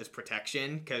Branagh as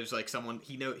protection, because, like,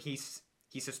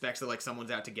 he suspects that, like,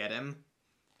 someone's out to get him.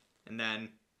 And then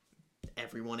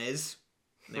everyone is.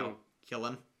 They'll kill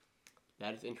him.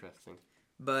 That is interesting.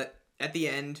 But at the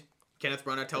end, Kenneth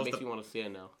Branagh tells makes you want to see it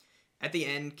now. At the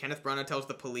end, Kenneth Branagh tells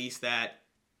the police that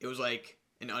it was, like,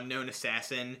 an unknown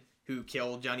assassin who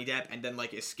killed Johnny Depp and then,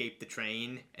 like, escaped the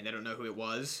train, and they don't know who it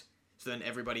was. So then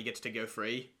everybody gets to go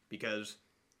free because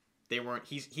they weren't.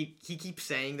 He keeps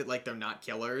saying that, like, they're not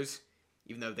killers,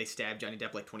 even though they stabbed Johnny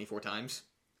Depp like 24 times.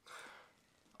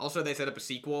 Also, they set up a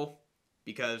sequel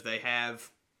because they have.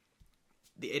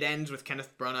 It ends with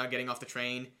Kenneth Branagh getting off the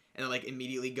train and then, like,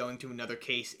 immediately going to another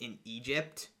case in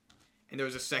Egypt. And there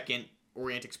was a second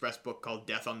Orient Express book called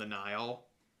Death on the Nile.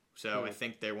 So I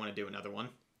think they want to do another one.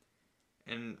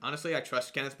 And honestly, I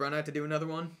trust Kenneth Branagh to do another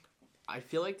one. I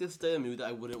feel like this is the movie that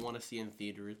I wouldn't want to see in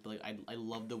theaters, but like I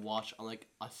love to watch on like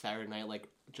a Saturday night, like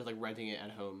just like renting it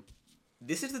at home.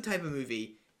 This is the type of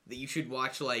movie that you should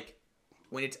watch like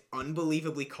when it's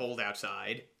unbelievably cold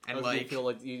outside and like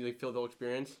you feel the whole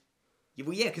experience.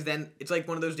 Well, yeah, because then it's like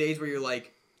one of those days where you're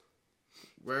like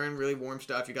wearing really warm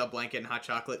stuff, you got a blanket and hot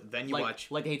chocolate, then you watch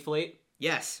like Hateful Eight.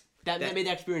 Yes, that made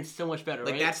that experience so much better.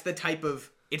 Like right? that's the type of.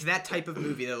 It's that type of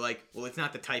movie that, like, well, it's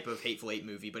not the type of Hateful Eight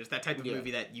movie, but it's that type of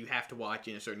movie that you have to watch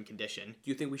in a certain condition. Do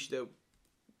you think we should do?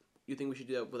 You think we should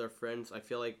do that with our friends? I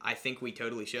think we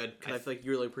totally should. Because I feel like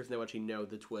you're the only person that would actually know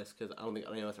the twist. Because I don't think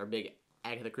any of us are big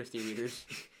Agatha Christie readers.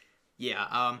 Yeah,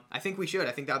 I think we should.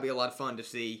 I think that'd be a lot of fun to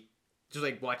see. Just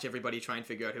like watch everybody try and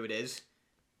figure out who it is.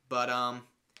 But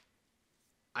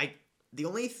the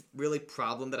only really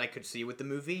problem that I could see with the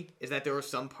movie is that there are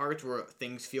some parts where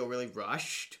things feel really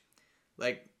rushed.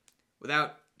 Like,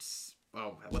 without...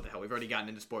 Oh, what the hell? We've already gotten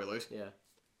into spoilers.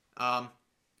 Yeah.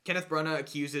 Kenneth Branagh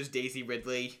accuses Daisy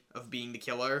Ridley of being the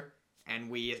killer,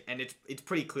 and it's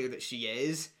pretty clear that she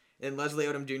is. And Leslie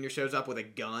Odom Jr. shows up with a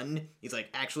gun. He's like,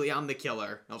 actually, I'm the killer.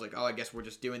 And I was like, oh, I guess we're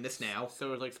just doing this now. So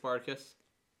it was like Spartacus?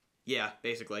 Yeah,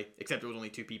 basically. Except it was only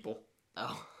 2 people.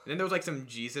 Oh. And then there was, like, some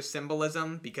Jesus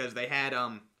symbolism, because they had,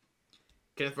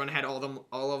 Kenneth Branagh had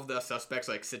all of the suspects,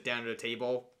 like, sit down at a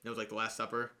table. It was like the Last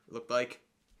Supper, it looked like.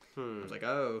 I was like,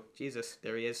 oh, Jesus,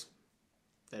 there he is.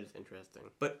 That is interesting.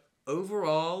 But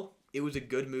overall, it was a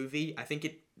good movie. I think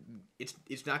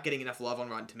it's not getting enough love on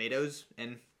Rotten Tomatoes,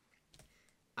 and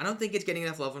I don't think it's getting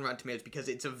enough love on Rotten Tomatoes because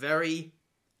it's a very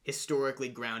historically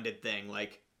grounded thing.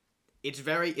 Like, it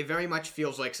very much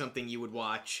feels like something you would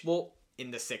watch in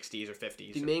the 60s or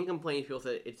 50s. The main complaint feels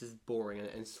that it's just boring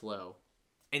and slow.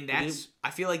 And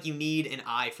I feel like you need an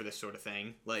eye for this sort of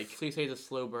thing. Like, so you say it's a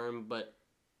slow burn, but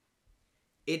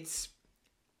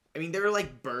there are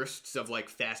like bursts of like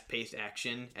fast-paced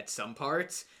action at some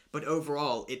parts, but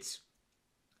overall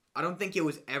I don't think it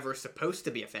was ever supposed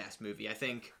to be a fast movie. I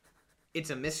think it's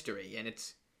a mystery, and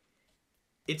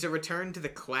it's a return to the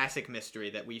classic mystery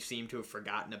that we seem to have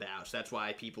forgotten about. So that's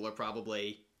why people are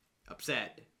probably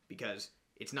upset, because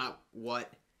it's not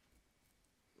what,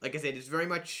 like I said, it's very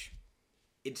much.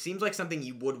 It seems like something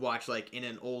you would watch, like, in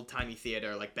an old-timey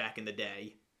theater, like, back in the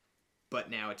day. But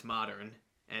now it's modern.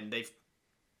 And they've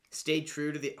stayed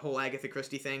true to the whole Agatha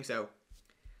Christie thing. So,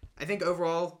 I think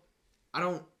overall, I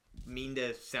don't mean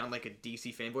to sound like a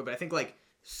DC fanboy, but I think, like,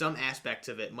 some aspects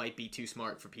of it might be too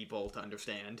smart for people to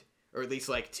understand. Or at least,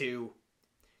 like, too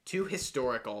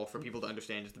historical for people to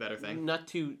understand is the better thing. Not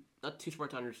too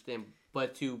smart to understand,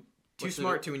 but too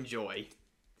smart to enjoy.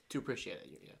 To appreciate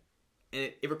it, yeah.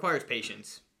 And it requires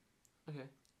patience. Okay.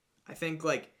 I think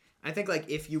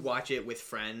if you watch it with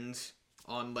friends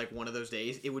on like one of those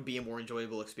days, it would be a more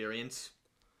enjoyable experience.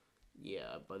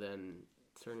 Yeah, but then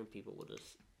certain people will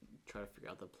just try to figure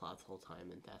out the plot the whole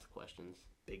time and ask questions.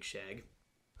 Big Shag.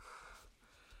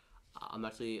 I'm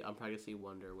probably gonna see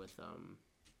Wonder with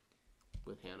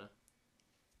Hannah,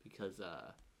 because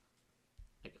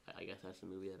I guess that's the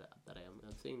movie that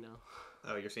I'm seeing now.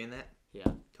 Oh, you're seeing that?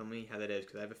 Yeah. Tell me how that is,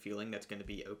 because I have a feeling that's going to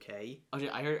be okay. Actually,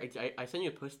 I heard I sent you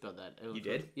a post about that. You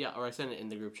did? Yeah, or I sent it in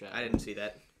the group chat. I didn't see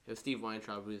that. It was Steve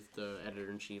Weintraub, who's the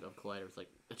editor-in-chief of Collider. It's like,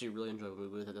 actually a really enjoyable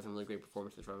movie that does some really great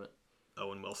performances from it.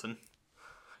 Owen Wilson.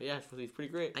 Yeah, he's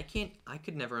pretty great. I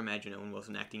could never imagine Owen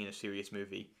Wilson acting in a serious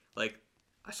movie. Like,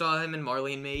 I saw him in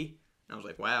Marley and Me, and I was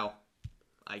like, wow,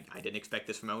 I didn't expect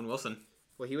this from Owen Wilson.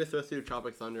 Well, he was supposed to do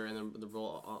Tropic Thunder and then the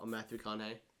role of Matthew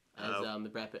McConaughey as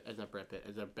Brad Pitt,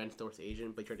 as a Ben Stiller's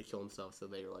agent, but he tried to kill himself, so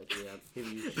they were like, yeah,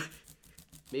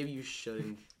 maybe you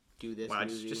shouldn't do this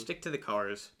movie. Just stick to the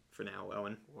cars for now,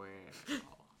 Owen. Wow.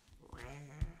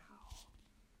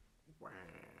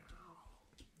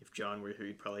 If John were here,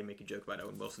 he'd probably make a joke about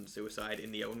Owen Wilson's suicide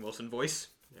in the Owen Wilson voice.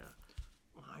 Yeah.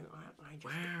 I just,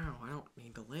 wow, I don't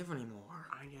need to live anymore.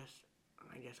 I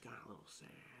just got a little sad.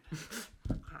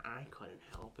 I couldn't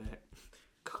help it.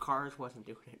 Cars wasn't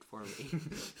doing it for me.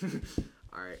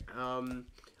 Alright,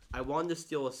 I wanted to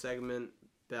steal a segment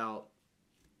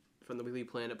from the Weekly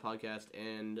Planet podcast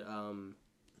and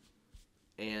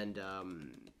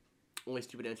Only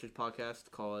Stupid Answers podcast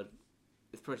called,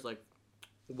 it's pretty much like,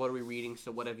 what are we reading?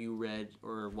 So what have you read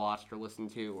or watched or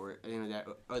listened to or anything like that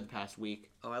over the past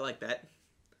week? Oh, I like that.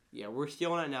 Yeah, we're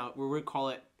stealing it now. We're going to call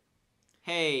it,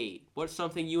 hey, what's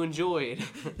something you enjoyed?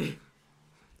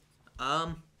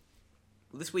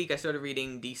 This week I started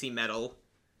reading DC Metal,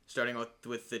 starting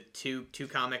with the two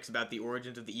comics about the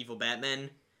origins of the evil Batman.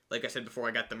 Like I said before,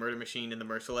 I got the Murder Machine and the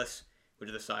Merciless, which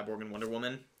are the Cyborg and Wonder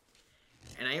Woman.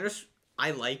 And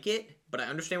I like it, but I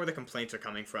understand where the complaints are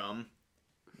coming from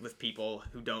with people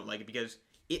who don't like it, because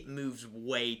it moves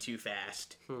way too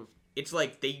fast. It's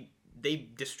like they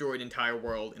destroyed an entire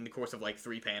world in the course of like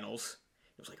 3 panels.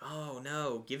 It was like, oh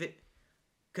no, give it...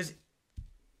 Because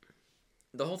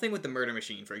the whole thing with the Murder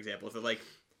Machine, for example, is that like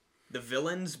the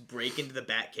villains break into the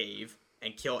Batcave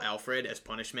and kill Alfred as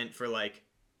punishment for like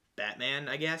Batman,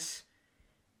 I guess.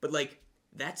 But like,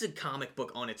 that's a comic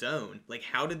book on its own. Like,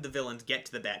 how did the villains get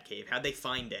to the Batcave? How'd they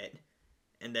find it?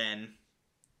 And then...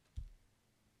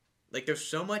 Like, there's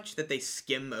so much that they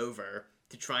skim over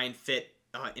to try and fit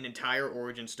an entire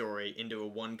origin story into a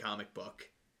one comic book.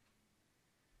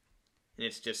 And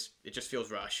it just feels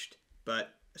rushed.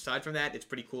 But aside from that, it's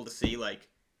pretty cool to see, like,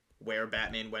 where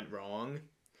Batman went wrong.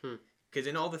 Because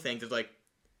in all the things, it's like,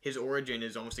 his origin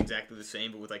is almost exactly the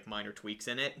same, but with, like, minor tweaks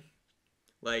in it.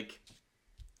 Like,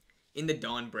 in the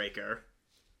Dawnbreaker,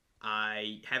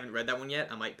 I haven't read that one yet.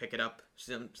 I might pick it up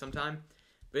sometime.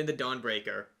 But in the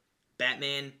Dawnbreaker,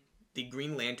 Batman... The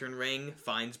Green Lantern ring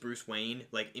finds Bruce Wayne,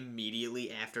 like, immediately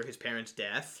after his parents'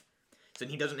 death. So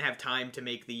he doesn't have time to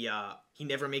make the, he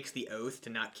never makes the oath to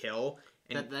not kill.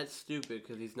 And That's stupid,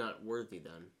 because he's not worthy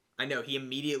then. I know, he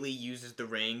immediately uses the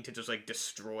ring to just, like,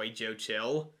 destroy Joe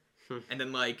Chill. And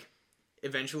then, like,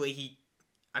 eventually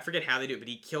I forget how they do it, but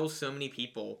he kills so many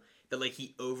people that, like,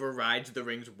 he overrides the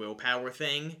ring's willpower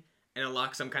thing and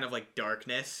unlocks some kind of, like,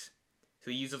 darkness.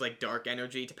 So he uses, like, dark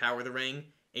energy to power the ring.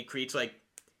 It creates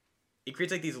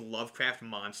these Lovecraft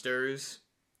monsters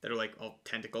that are like all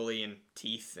tentacly and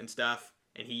teeth and stuff,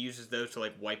 and he uses those to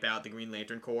like wipe out the Green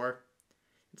Lantern Corps.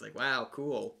 It's like, wow,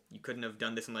 cool. You couldn't have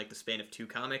done this in like the span of 2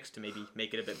 comics to maybe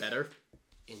make it a bit better.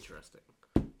 Interesting.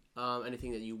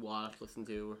 Anything that you watched, listened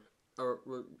to, or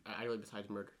actually besides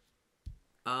Murder?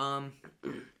 I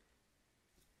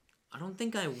don't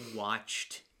think I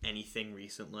watched anything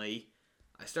recently.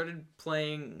 I started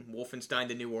playing Wolfenstein: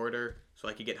 The New Order so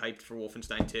I could get hyped for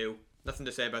Wolfenstein 2. Nothing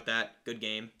to say about that. Good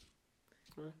game.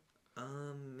 Okay.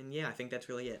 And yeah, I think that's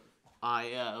really it.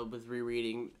 I was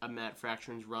rereading Matt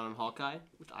Fraction's run on Hawkeye,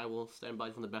 which I will stand by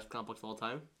as one of the best comic books of all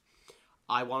time.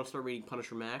 I want to start reading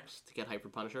Punisher Max to get hyped for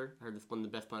Punisher. I heard it's one of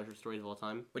the best Punisher stories of all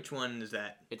time. Which one is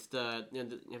that? It's have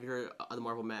you heard of the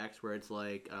Marvel Max, where it's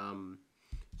like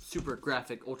super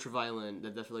graphic, ultra violent,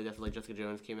 that's like Jessica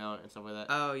Jones came out and stuff like that.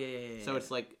 Oh, yeah. So it's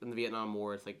like in the Vietnam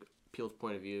War, it's like Peel's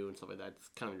point of view and stuff like that. It's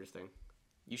kind of interesting.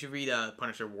 You should read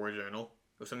Punisher War Journal.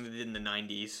 It was something they did in the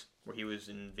 90s where he was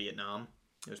in Vietnam.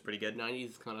 It was pretty good.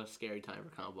 90s is kind of a scary time for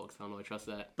comic books. I don't know if I trust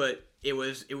that. But it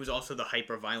was also the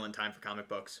hyper-violent time for comic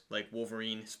books. Like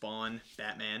Wolverine, Spawn,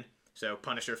 Batman. So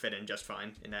Punisher fit in just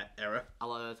fine in that era.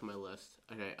 I'll add that to my list.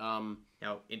 Okay,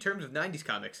 Now, in terms of 90s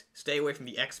comics, stay away from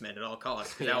the X-Men at all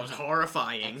costs, because that was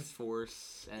horrifying.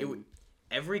 X-Force and...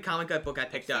 Every comic book I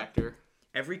picked up...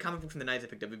 Every comic book from the 90s I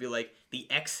picked up would be like, the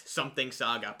X something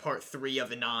saga, part 3 of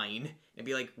the 9. It'd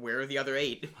be like, where are the other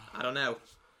 8? I don't know.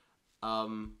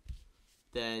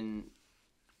 Then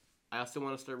I also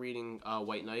want to start reading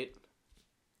White Knight.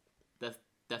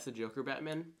 That's the Joker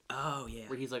Batman. Oh, yeah.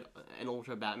 Where he's like an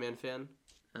ultra Batman fan.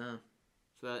 Oh.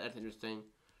 So that's interesting.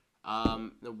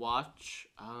 The watch.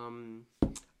 I'm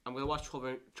gonna watch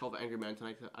 12 Angry Men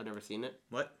tonight. 'Cause I've never seen it.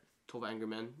 What? 12 Angry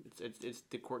Men. It's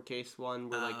the court case one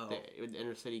where like the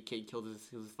inner city kid killed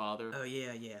his father. Oh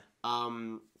yeah.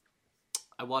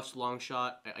 I watched Long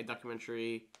Shot, a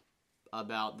documentary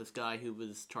about this guy who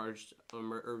was charged of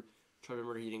murder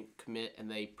he didn't commit, and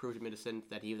they proved him innocent,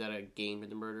 that he was at a game in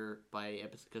the murder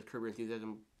because Curb Your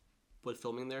Enthusiasm was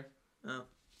filming there. Oh.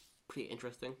 Pretty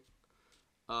interesting.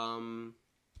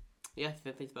 Yeah, I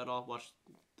think that's about all. Watch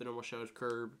the normal shows.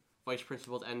 Curb. Vice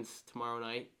Principals ends tomorrow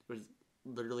night. It was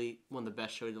literally one of the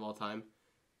best shows of all time.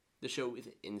 The show is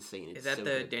insane. It's Is that so the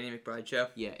good. Danny McBride show?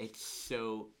 Yeah, it's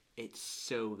so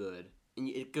good. And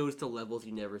it goes to levels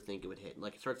you never think it would hit.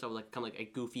 Like, it starts off with kind of like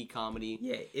a goofy comedy.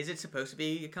 Yeah. Is it supposed to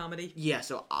be a comedy? Yeah,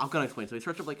 so I'm gonna explain. So it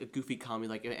starts off like a goofy comedy,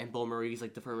 like, and Bill Murray's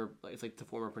like the former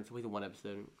principal. He's in one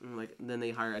episode, and like then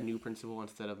they hire a new principal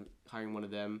instead of hiring one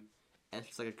of them, and it's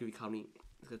just like a goofy comedy.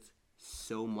 It's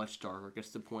so much darker. It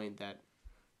gets to the point that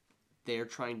they're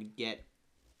trying to get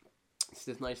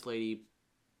this nice lady,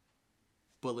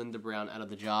 Belinda Brown, out of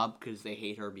the job because they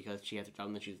hate her because she has a job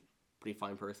and she's a pretty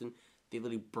fine person. They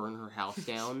literally burn her house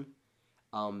down.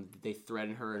 They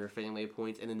threaten her and her family at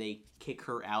points, and then they kick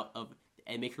her out of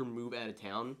and make her move out of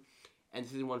town. And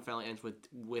season 1 finally ends with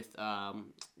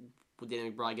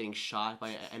Danny McBride getting shot by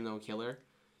an unknown killer,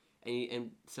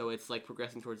 and so it's like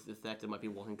progressing towards the fact that it might be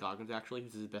Walton Goggins actually,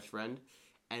 who's his best friend,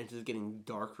 and it's just getting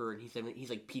darker. And he's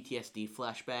like PTSD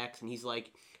flashbacks, and he's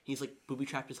like booby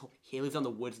trapped his whole. He lives on the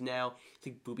woods now.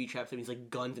 He's like booby trapped him. He's like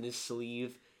guns in his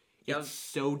sleeve. Yeah, it's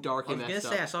so dark and messed up. I was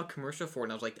gonna say I saw a commercial for it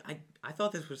and I was like, I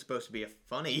thought this was supposed to be a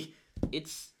funny.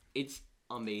 It's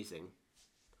amazing.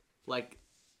 Like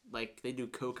they do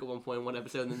coke at one point in one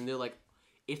episode, and then they're like,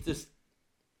 it's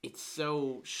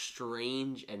so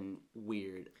strange and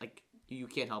weird. Like you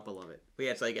can't help but love it. But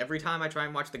yeah, it's like every time I try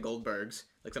and watch the Goldbergs,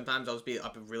 like sometimes I'll just be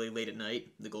up really late at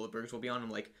night. The Goldbergs will be on. I'm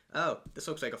like, oh, this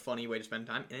looks like a funny way to spend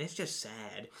time, and it's just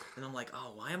sad. And I'm like,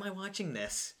 oh, why am I watching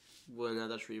this? When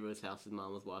at Reba's house, his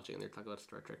mom was watching, and they're talking about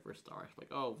Star Trek for a Star. I'm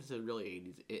like, oh, this is really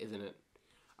 80s, isn't it?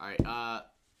 All right.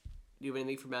 Do you have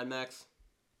anything for Mad Max?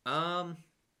 Let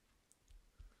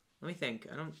me think.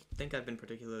 I don't think I've been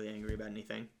particularly angry about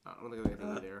anything. I don't think there's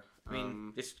anything either. I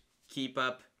mean, just keep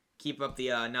up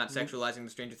the not sexualizing the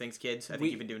Stranger Things kids. I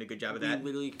think you've been doing a good job of that. We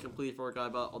literally completely forgot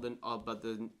about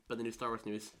the new Star Wars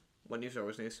news. What new Star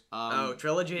Wars news? The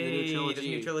Trilogy. new trilogy. There's a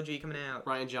new trilogy coming out.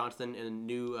 Rian Johnson in a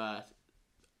new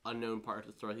unknown part of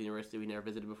the Star Wars universe that we never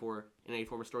visited before in any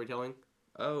form of storytelling.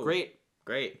 Oh, great!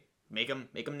 Make them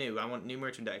new. I want new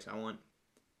merchandise. I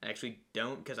actually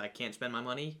don't because I can't spend my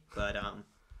money. But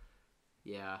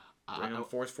yeah.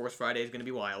 Force Friday is gonna be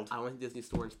wild. I went to Disney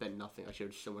Store and spent nothing. I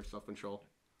showed so much self-control.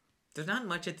 There's not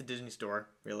much at the Disney Store,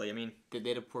 really. I mean, they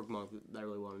had a pork mug that I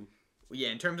really wanted. Yeah,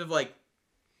 in terms of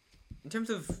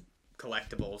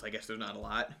collectibles, I guess there's not a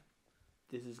lot.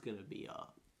 This is gonna be a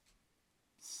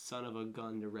son of a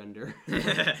gun to render. All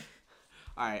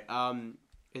right.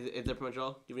 Is that pretty much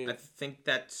all? I think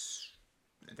that's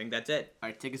it. All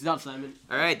right, take us out, Simon.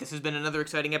 All right, this has been another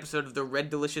exciting episode of the Red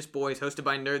Delicious Boys, hosted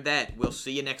by Nerd That. We'll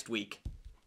see you next week.